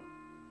terrible.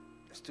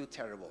 It's too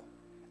terrible.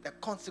 The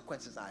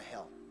consequences are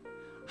hell.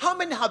 How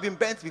many have been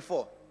burnt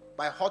before?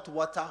 By hot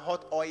water,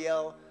 hot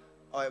oil,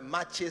 or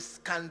matches,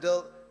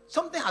 candle.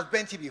 Something has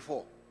burnt you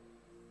before.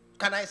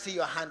 Can I see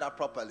your hand up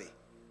properly?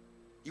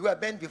 You were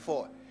burnt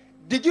before.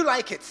 Did you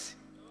like it?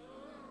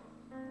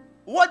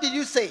 What did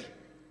you say?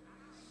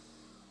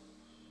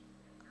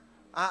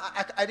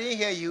 I didn't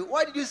hear you.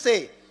 What did you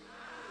say?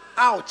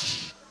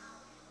 Ouch.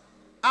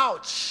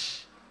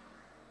 Ouch.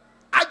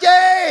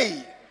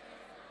 Ajay.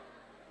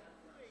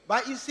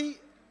 But you see,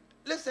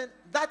 listen,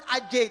 that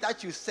ajay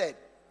that you said,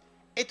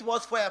 it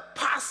was for a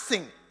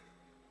passing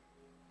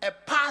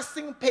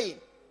pain.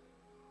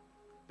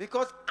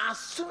 Because as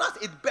soon as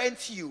it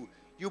burnt you,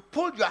 you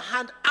pulled your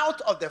hand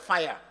out of the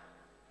fire.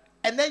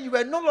 And then you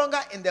were no longer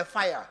in the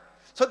fire.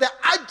 So the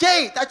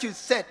ajay that you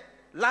said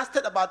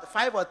lasted about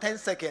 5 or 10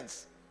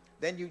 seconds.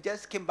 Then you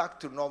just came back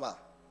to normal.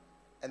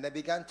 And then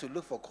began to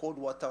look for cold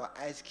water or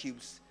ice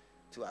cubes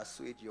to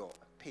assuage your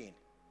pain.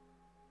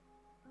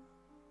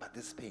 But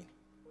this pain,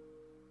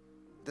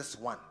 this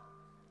one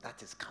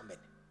that is coming,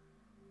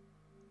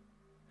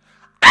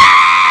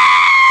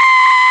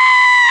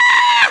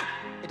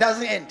 it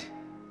doesn't end.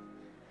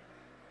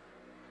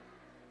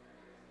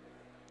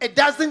 It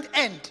doesn't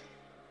end.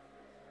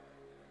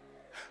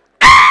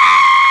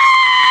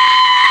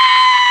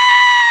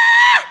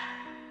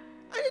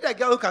 I need a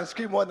girl who can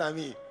scream more than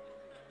me.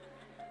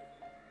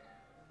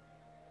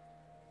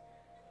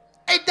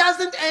 It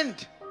doesn't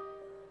end.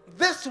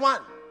 This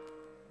one,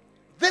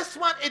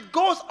 it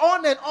goes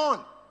on and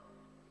on.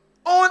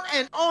 On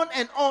and on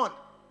and on.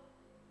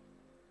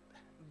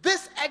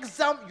 This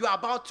exam you are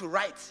about to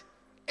write,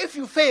 if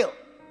you fail,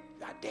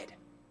 you are dead.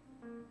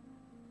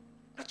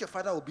 Not your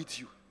father will beat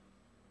you.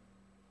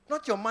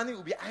 Not your money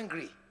will be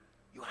angry.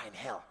 You are in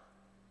hell.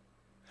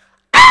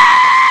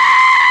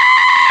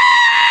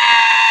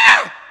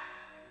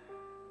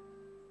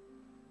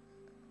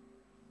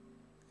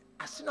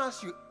 As soon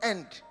as you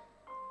end,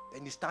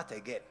 then you start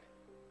again.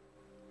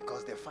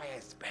 Because the fire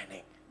is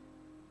burning.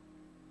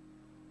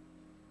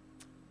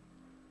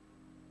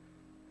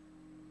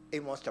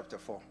 Amos chapter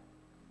 4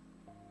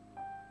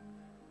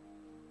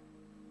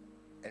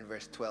 and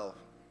verse 12.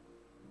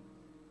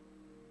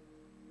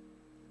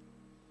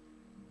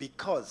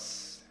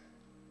 Because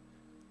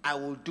I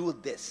will do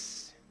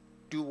this.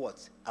 Do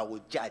what? I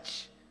will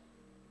judge.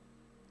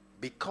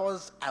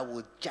 Because I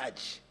will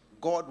judge.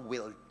 God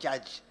will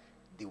judge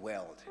the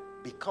world.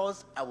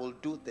 Because I will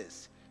do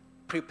this.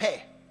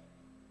 Prepare.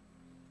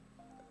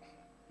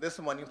 This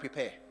morning,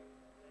 prepare.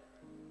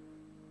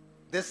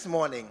 This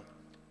morning,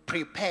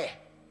 prepare.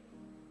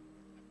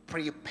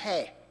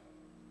 Prepare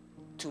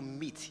to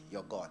meet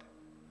your God.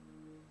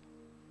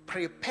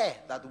 Prepare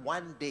that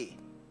one day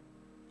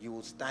you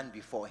will stand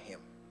before him.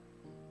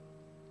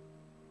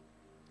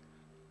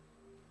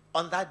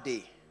 On that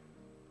day,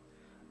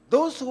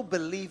 those who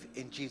believe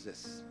in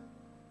Jesus,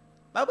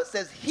 Bible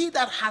says, he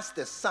that has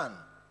the Son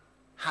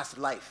has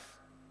life.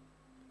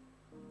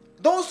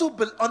 Those who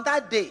on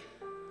that day,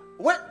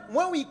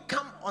 when we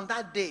come on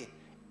that day,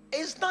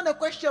 it's not a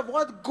question of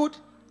what good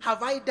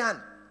have I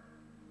done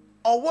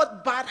or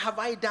what bad have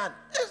I done.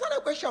 It's not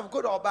a question of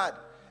good or bad.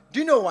 Do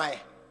you know why?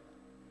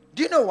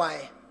 Do you know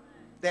why?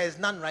 there is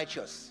none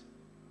righteous.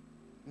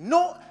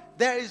 No,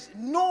 there is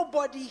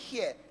nobody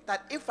here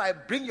that if I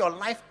bring your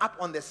life up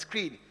on the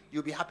screen,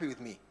 you'll be happy with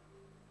me.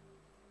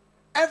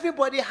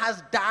 Everybody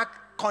has dark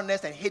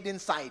corners and hidden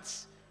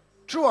sides.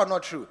 True or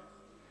not true?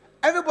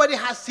 Everybody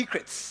has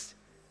secrets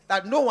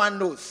that no one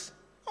knows.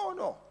 Oh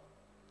no,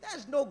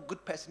 there's no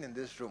good person in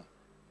this room.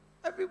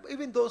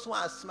 Even those who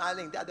are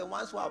smiling, they are the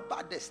ones who are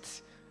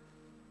baddest.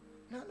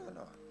 No.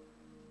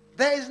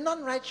 There is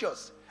none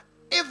righteous.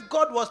 If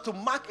God was to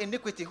mark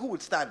iniquity, who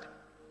would stand?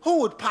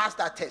 Who would pass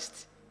that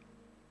test?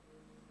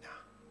 No,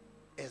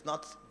 it's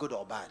not good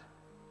or bad.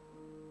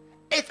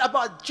 It's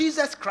about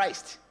Jesus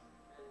Christ.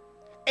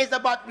 It's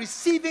about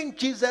receiving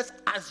Jesus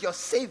as your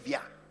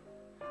Savior.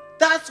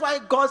 That's why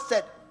God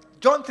said,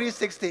 John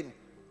 3:16,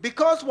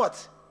 because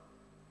what?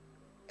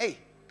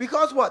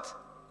 Because what?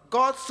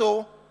 God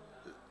so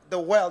the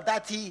world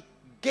that he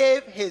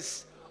gave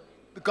his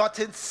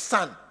begotten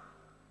Son.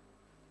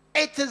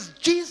 It is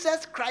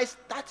Jesus Christ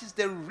that is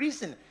the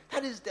reason.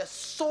 That is the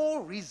sole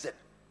reason.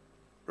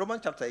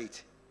 Romans chapter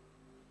 8.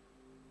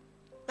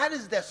 That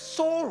is the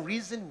sole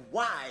reason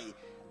why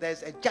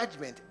there's a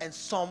judgment and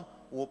some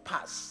will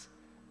pass.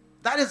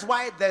 That is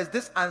why there's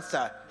this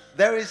answer.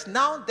 There is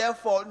now,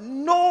 therefore,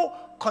 no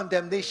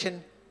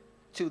condemnation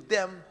to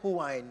them who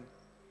are in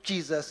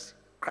Jesus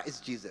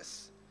Christ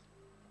Jesus.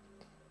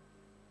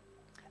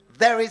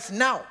 There is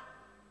now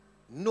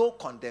no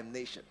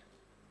condemnation.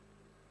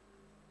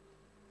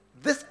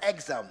 This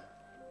exam,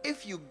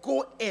 if you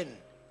go in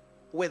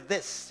with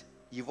this,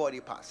 you've already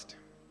passed.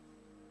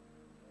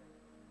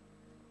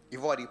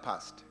 You've already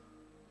passed.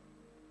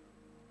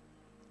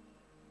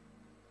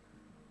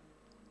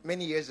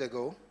 Many years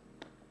ago,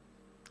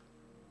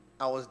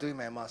 I was doing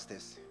my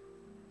master's.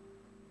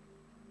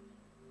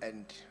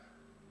 And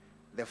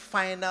the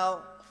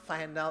final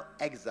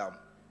exam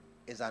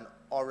is an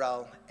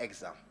oral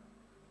exam.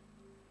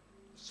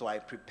 So I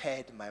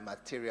prepared my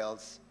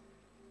materials,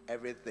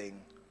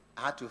 everything.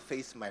 I had to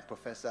face my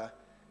professor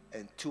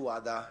and 2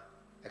 other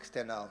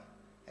external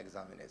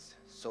examiners.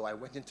 So I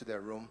went into the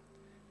room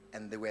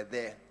and they were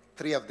there,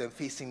 3 of them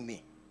facing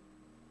me.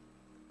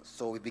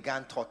 So we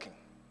began talking.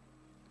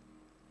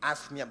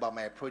 Asked me about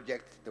my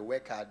project, the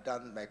work I had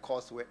done, my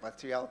coursework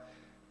material.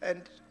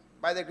 And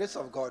by the grace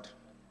of God,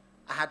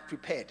 I had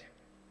prepared.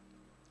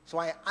 So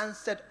I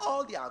answered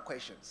all their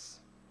questions.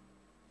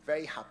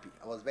 Very happy.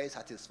 I was very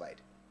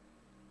satisfied.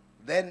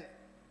 Then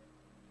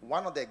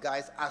one of the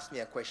guys asked me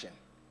a question.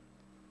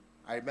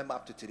 I remember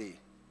up to today.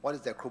 What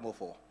is the chromo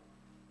for?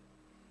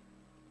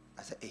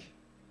 I said,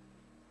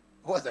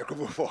 what's the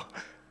chromo for?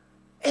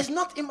 It's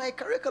not in my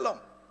curriculum.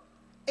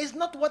 It's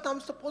not what I'm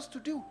supposed to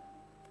do.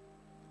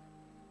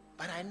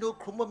 But I know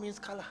chromo means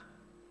color.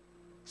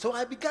 So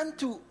I began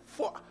to,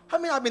 how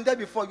many have been there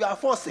before? You are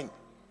forcing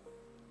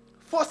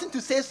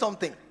to say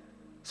something.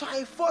 So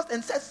I forced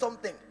and said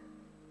something.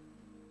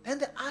 Then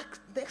the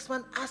next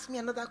one asked me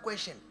another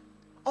question.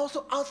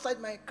 Also outside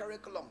my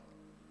curriculum.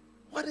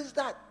 What is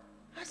that?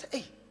 I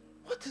said,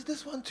 what is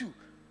this one too?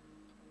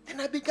 Then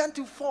I began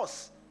to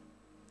force.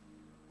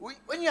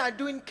 When you are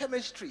doing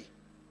chemistry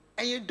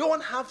and you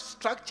don't have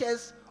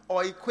structures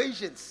or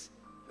equations,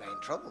 you are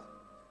in trouble.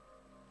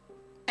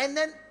 And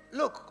then,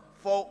 look,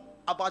 for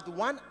about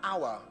 1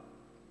 hour,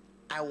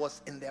 I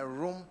was in their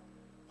room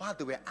while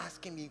they were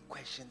asking me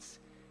questions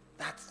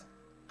that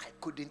I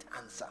couldn't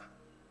answer.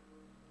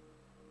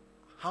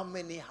 How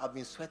many have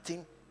been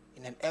sweating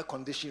in an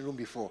air-conditioned room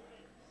before?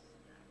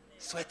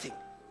 Sweating.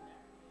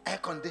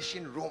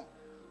 Air-conditioned room.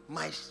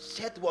 My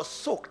shirt was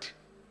soaked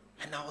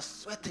and I was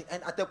sweating.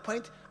 And at the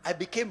point, I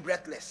became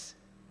breathless.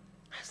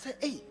 I said,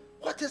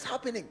 what is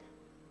happening?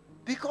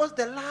 Because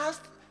the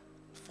last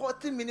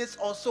 40 minutes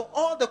or so,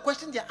 all the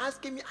questions they're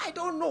asking me, I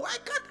don't know. I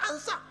can't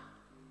answer.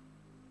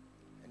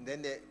 And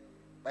then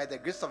by the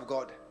grace of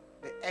God,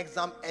 the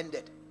exam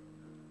ended.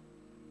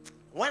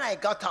 When I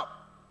got up,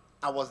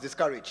 I was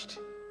discouraged.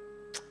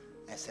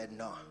 I said,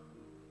 no,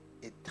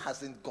 it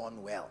hasn't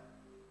gone well.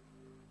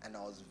 And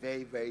I was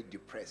very, very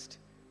depressed.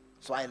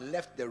 So I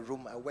left the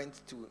room. I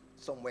went to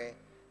somewhere.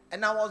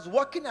 And I was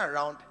walking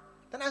around.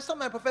 Then I saw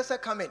my professor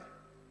come in.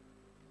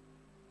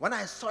 When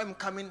I saw him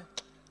coming,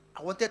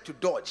 I wanted to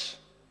dodge.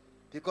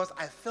 Because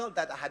I felt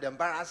that I had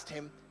embarrassed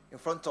him in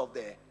front of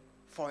the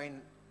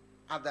foreign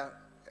other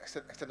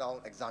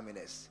external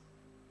examiners.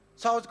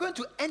 So I was going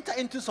to enter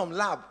into some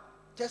lab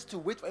just to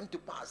wait for him to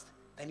pass.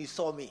 Then he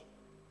saw me.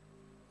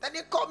 Then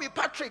he called me,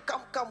 Patrick,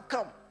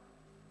 come.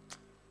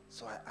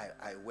 So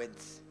I went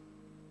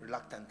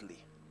reluctantly.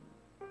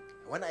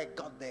 When I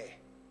got there,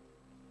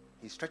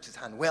 he stretched his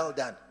hand, well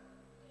done.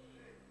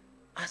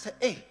 I said,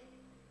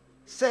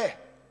 sir,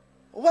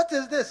 what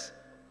is this?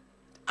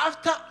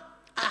 After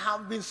I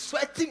have been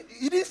sweating,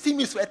 you didn't see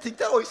me sweating,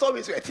 you saw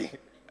me sweating.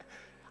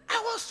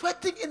 I was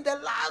sweating in the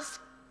last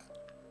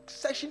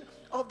session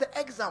of the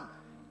exam.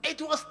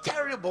 It was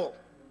terrible.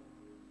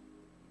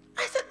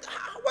 I said,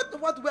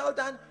 what well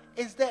done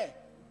is there?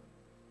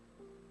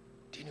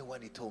 Do you know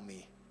what he told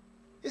me?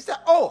 He said,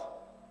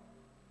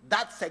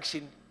 that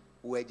section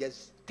we're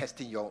just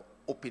testing your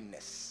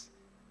openness.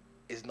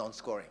 Is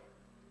non-scoring.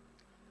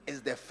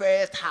 is the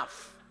first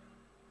half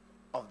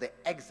of the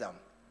exam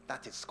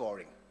that is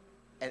scoring.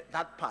 And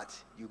that part,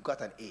 you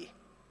got an A.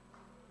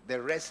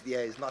 The rest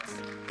there is not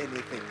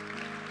anything.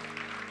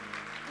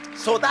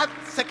 So that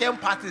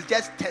second part is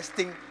just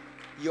testing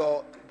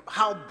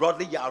how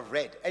broadly you have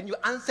read. And you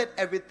answered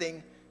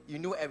everything, you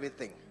knew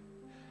everything.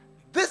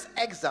 This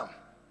exam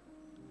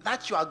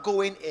that you are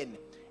going in,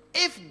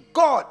 if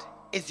God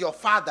is your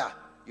father,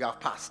 you have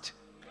passed.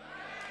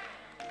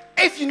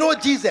 If you know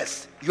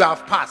Jesus, you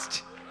have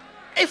passed.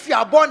 If you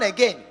are born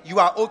again, you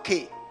are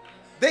okay.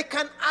 They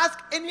can ask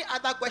any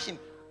other question.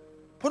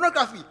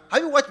 Pornography,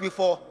 have you watched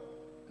before?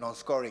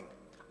 Non-scoring.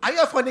 Are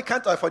you a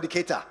fornicant or a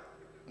fornicator?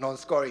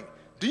 Non-scoring.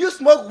 Do you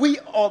smoke weed?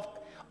 Or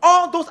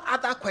all those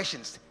other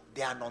questions,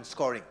 they are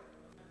non-scoring.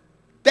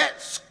 The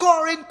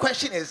scoring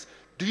question is,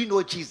 do you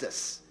know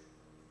Jesus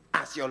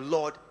as your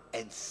Lord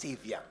and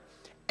Savior?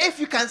 If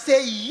you can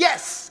say,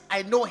 yes,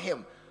 I know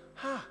him,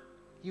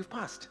 you've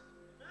passed.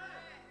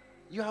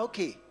 You are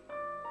okay.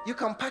 You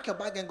can pack your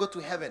bag and go to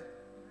heaven.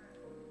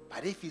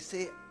 But if you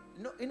say,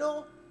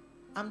 no,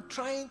 I'm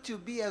trying to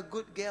be a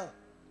good girl.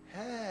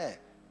 Hey,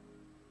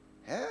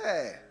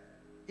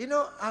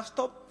 I've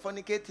stopped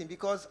fornicating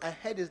because I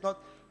heard it's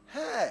not.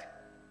 Hey,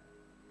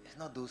 it's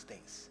not those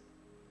things.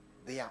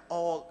 They are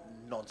all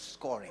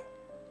non-scoring.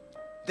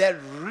 The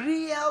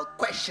real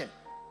question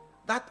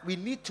that we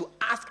need to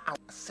ask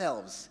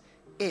ourselves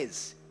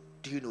is,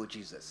 do you know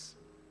Jesus?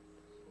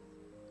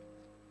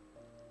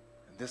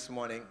 And this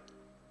morning,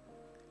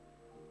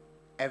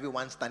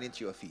 everyone standing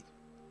to your feet.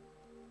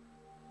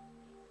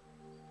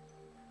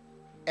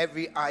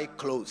 Every eye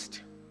closed.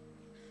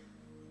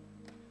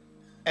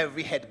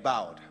 Every head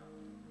bowed.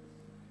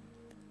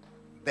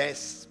 There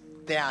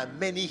are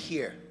many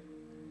here.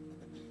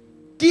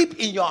 Deep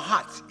in your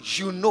heart,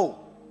 you know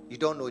you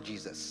don't know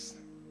Jesus.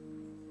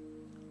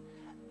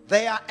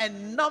 There are a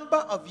number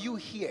of you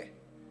here.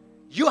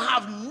 You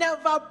have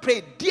never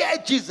prayed, dear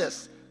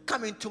Jesus,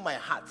 come into my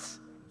heart.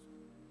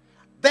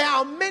 There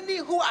are many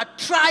who are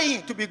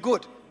trying to be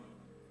good.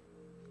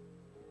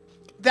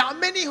 There are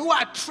many who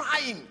are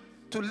trying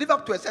to live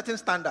up to a certain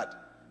standard.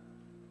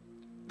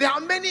 There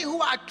are many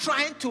who are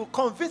trying to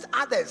convince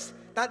others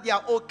that they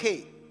are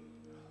okay.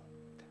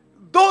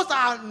 Those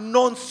are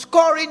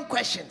non-scoring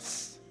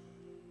questions.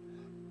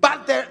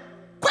 But the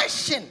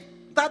question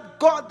that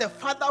God the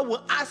Father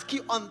will ask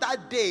you on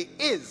that day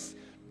is,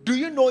 do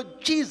you know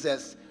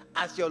Jesus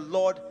as your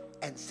Lord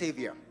and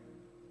Savior?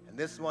 And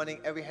this morning,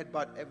 every head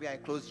bowed, every eye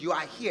closed, you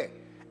are here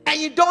and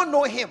you don't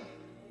know him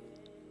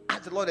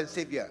as the Lord and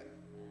Savior.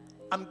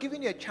 I'm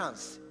giving you a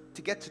chance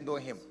to get to know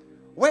him.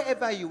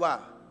 Wherever you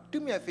are, do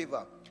me a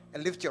favor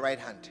and lift your right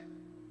hand.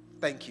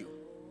 Thank you.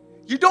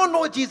 You don't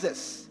know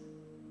Jesus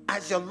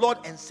as your Lord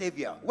and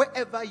Savior.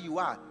 Wherever you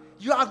are,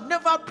 you have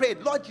never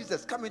prayed, Lord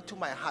Jesus, come into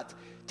my heart.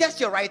 Just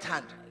your right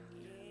hand.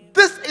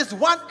 This is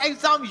one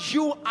exam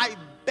I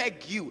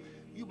beg you.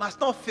 You must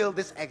not fail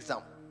this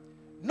exam.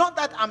 Not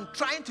that I'm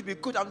trying to be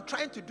good, I'm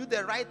trying to do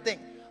the right thing,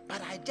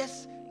 but I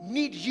just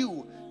need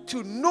you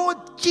to know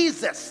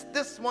Jesus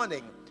this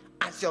morning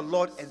as your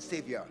Lord and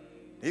Savior.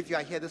 If you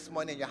are here this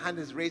morning, your hand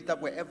is raised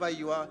up wherever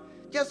you are,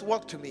 just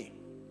walk to me.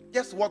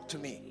 Just walk to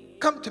me.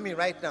 Come to me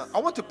right now. I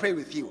want to pray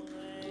with you.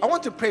 I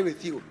want to pray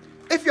with you.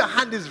 If your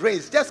hand is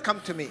raised, just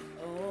come to me.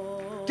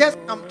 Just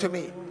come to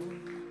me.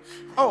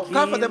 Oh,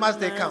 come for them as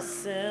they come.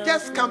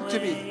 Just come to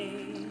me.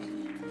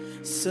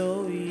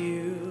 So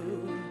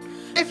you,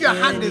 if your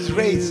hand is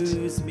raised,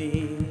 use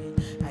me.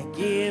 I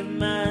give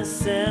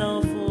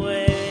myself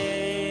away.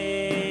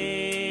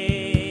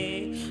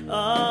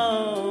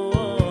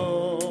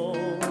 Oh,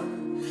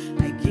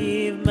 I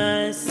give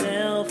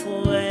myself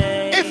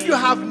away. If you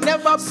have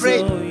never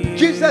prayed,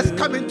 Jesus,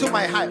 come into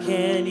my heart,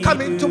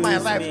 come into my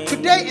life.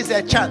 Today is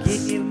a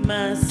chance.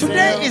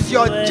 Today is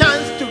your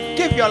chance to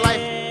give your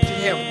life to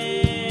him.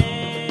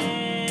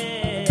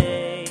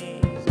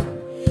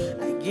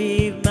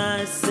 Give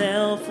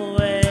myself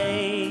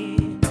away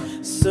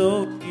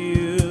so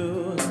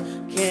you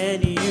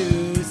can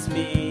use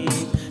me.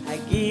 I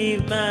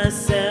give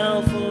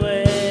myself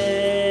away.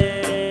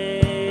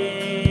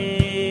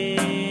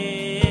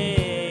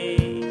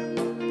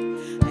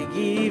 I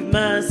give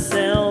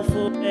myself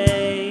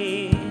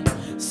away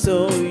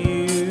so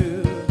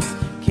you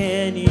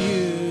can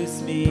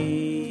use me.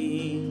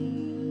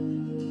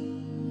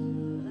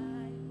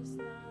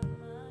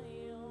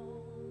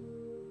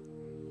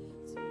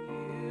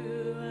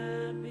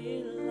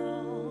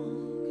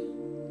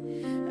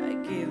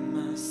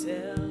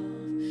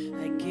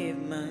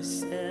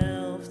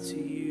 Myself to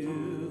you.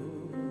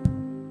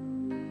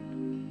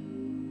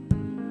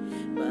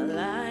 My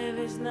life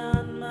is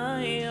not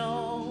my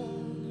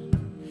own.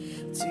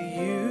 To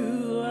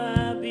you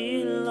I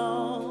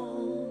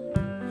belong.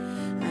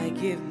 I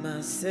give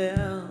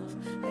myself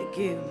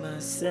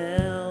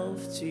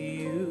to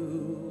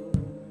you.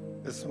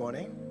 This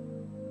morning,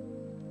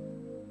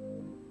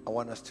 I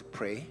want us to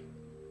pray.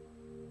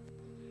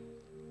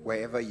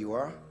 Wherever you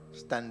are,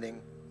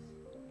 standing,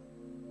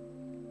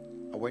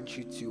 I want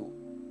you to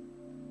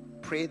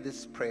pray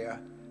this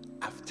prayer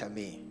after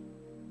me.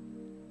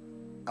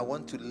 I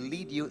want to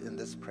lead you in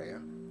this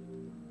prayer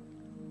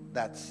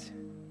that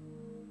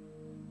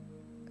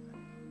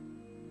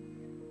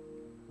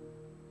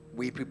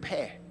we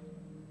prepare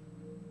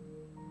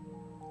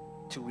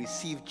to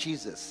receive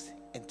Jesus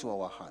into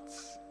our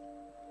hearts.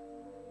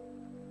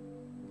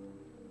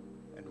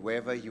 And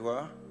wherever you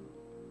are,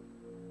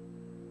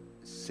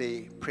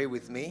 say, pray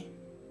with me.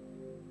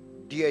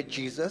 Dear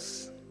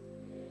Jesus,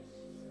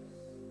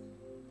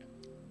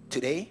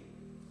 today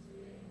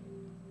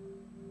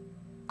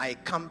I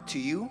come to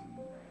you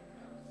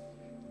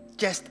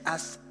just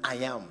as I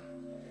am.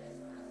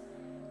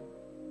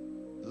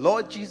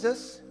 Lord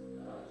Jesus,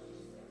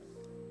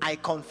 I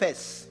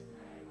confess,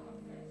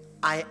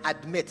 I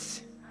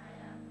admit,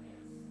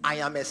 I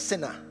am a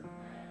sinner.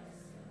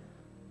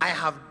 I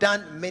have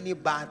done many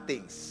bad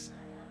things.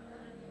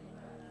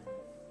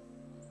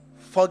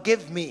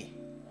 Forgive me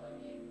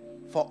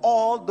for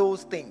all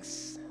those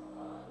things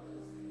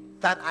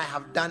that I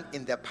have done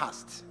in the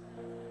past.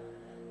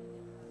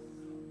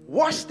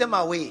 Wash them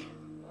away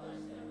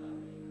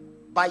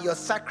by your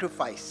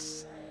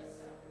sacrifice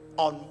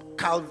on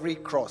Calvary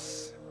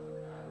cross.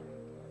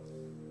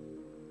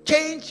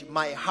 Change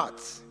my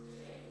heart.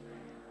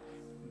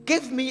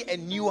 Give me a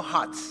new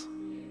heart.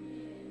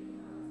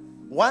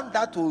 One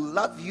that will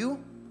love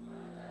you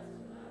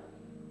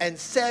and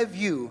serve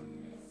you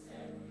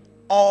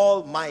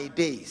all my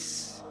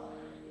days.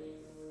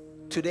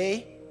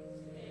 Today,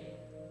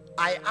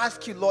 I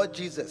ask you, Lord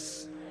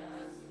Jesus,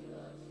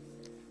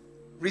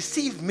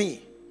 receive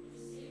me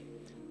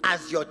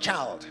as your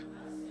child.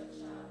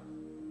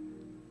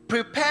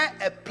 Prepare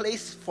a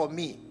place for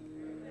me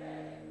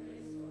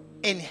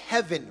in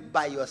heaven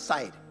by your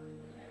side.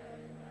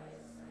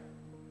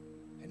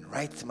 And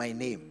write my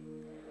name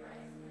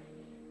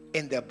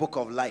in the book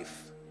of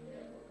life.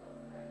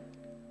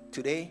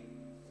 Today,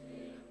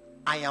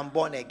 I am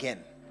born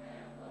again.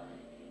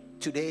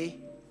 Today,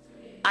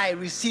 I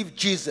receive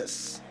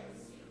Jesus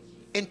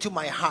into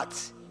my heart,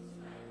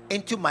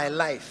 into my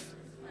life.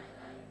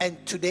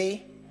 And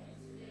today,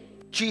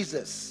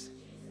 Jesus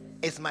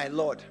is my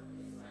Lord,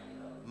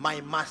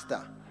 my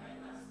Master,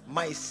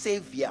 my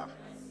Savior,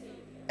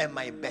 and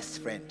my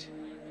best friend.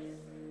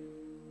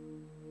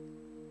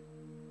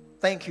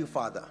 Thank you,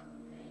 Father,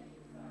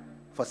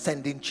 for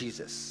sending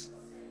Jesus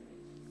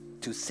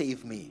to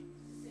save me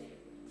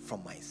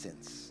from my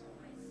sins.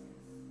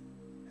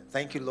 And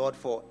thank you, Lord,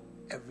 for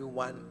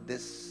everyone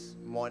this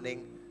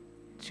morning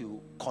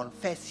to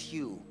confess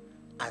you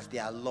as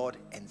their Lord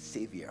and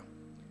Savior.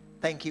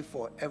 Thank you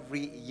for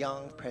every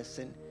young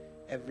person,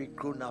 every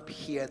grown-up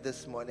here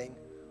this morning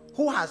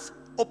who has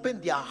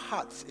opened their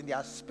hearts and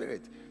their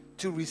spirit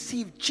to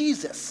receive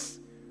Jesus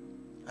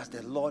as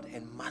the Lord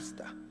and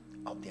Master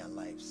of their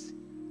lives.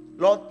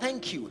 Lord,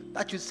 thank you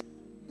that you say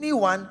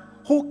anyone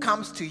who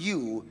comes to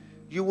you,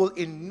 you will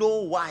in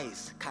no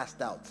wise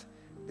cast out.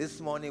 This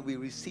morning we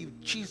receive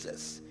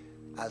Jesus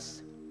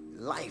as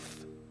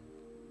life,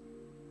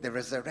 the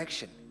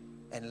resurrection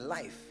and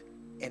life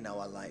in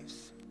our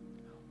lives.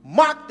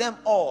 Mark them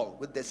all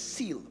with the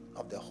seal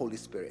of the Holy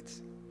Spirit.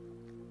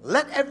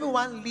 Let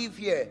everyone leave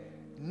here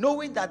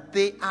knowing that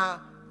they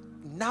are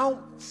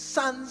now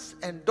sons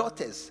and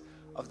daughters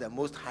of the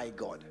Most High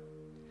God.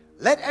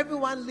 Let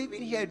everyone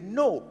living here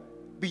know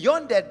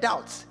beyond their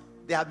doubts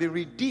they have been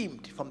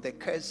redeemed from the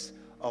curse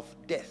of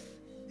death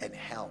and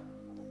hell.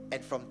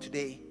 And from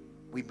today,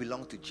 we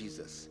belong to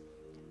Jesus.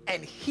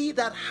 And he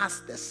that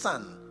has the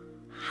Son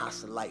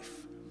has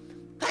life.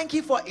 Thank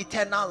you for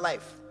eternal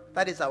life.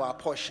 That is our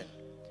portion.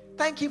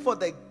 Thank you for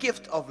the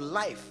gift of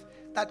life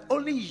that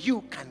only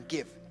you can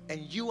give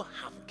and you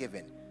have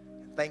given.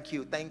 Thank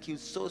you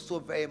so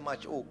very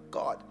much, oh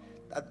God,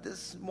 that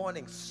this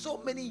morning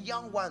so many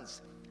young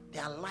ones,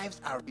 their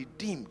lives are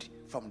redeemed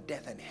from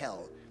death and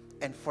hell,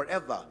 and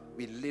forever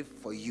we live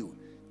for you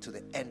to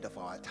the end of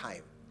our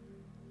time.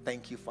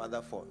 Thank you,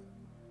 Father, for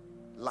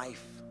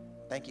life.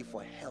 Thank you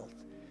for health.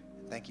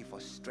 Thank you for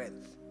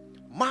strength.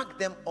 Mark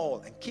them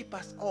all and keep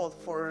us all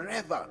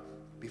forever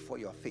before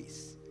your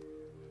face.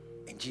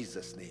 In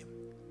Jesus' name,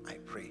 I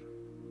pray.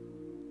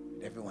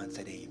 Everyone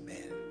said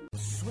amen.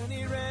 When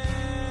he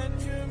ran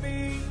to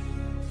me,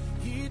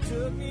 he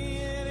took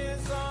me in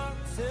his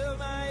arms, held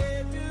my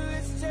head to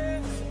his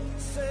chest,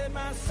 said,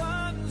 my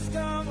son's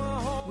come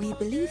home. We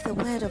believe the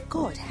word of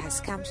God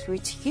has come through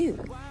to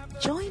you.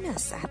 Join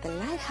us at the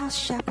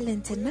Lighthouse Chapel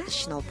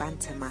International,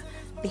 Bantama,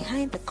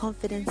 behind the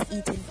Confidence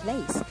Eating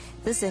Place.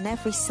 This is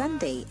every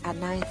Sunday at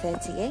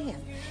 9:30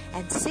 a.m.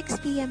 and 6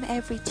 p.m.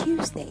 every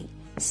Tuesday.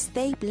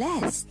 Stay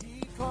blessed.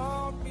 He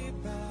called me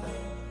back.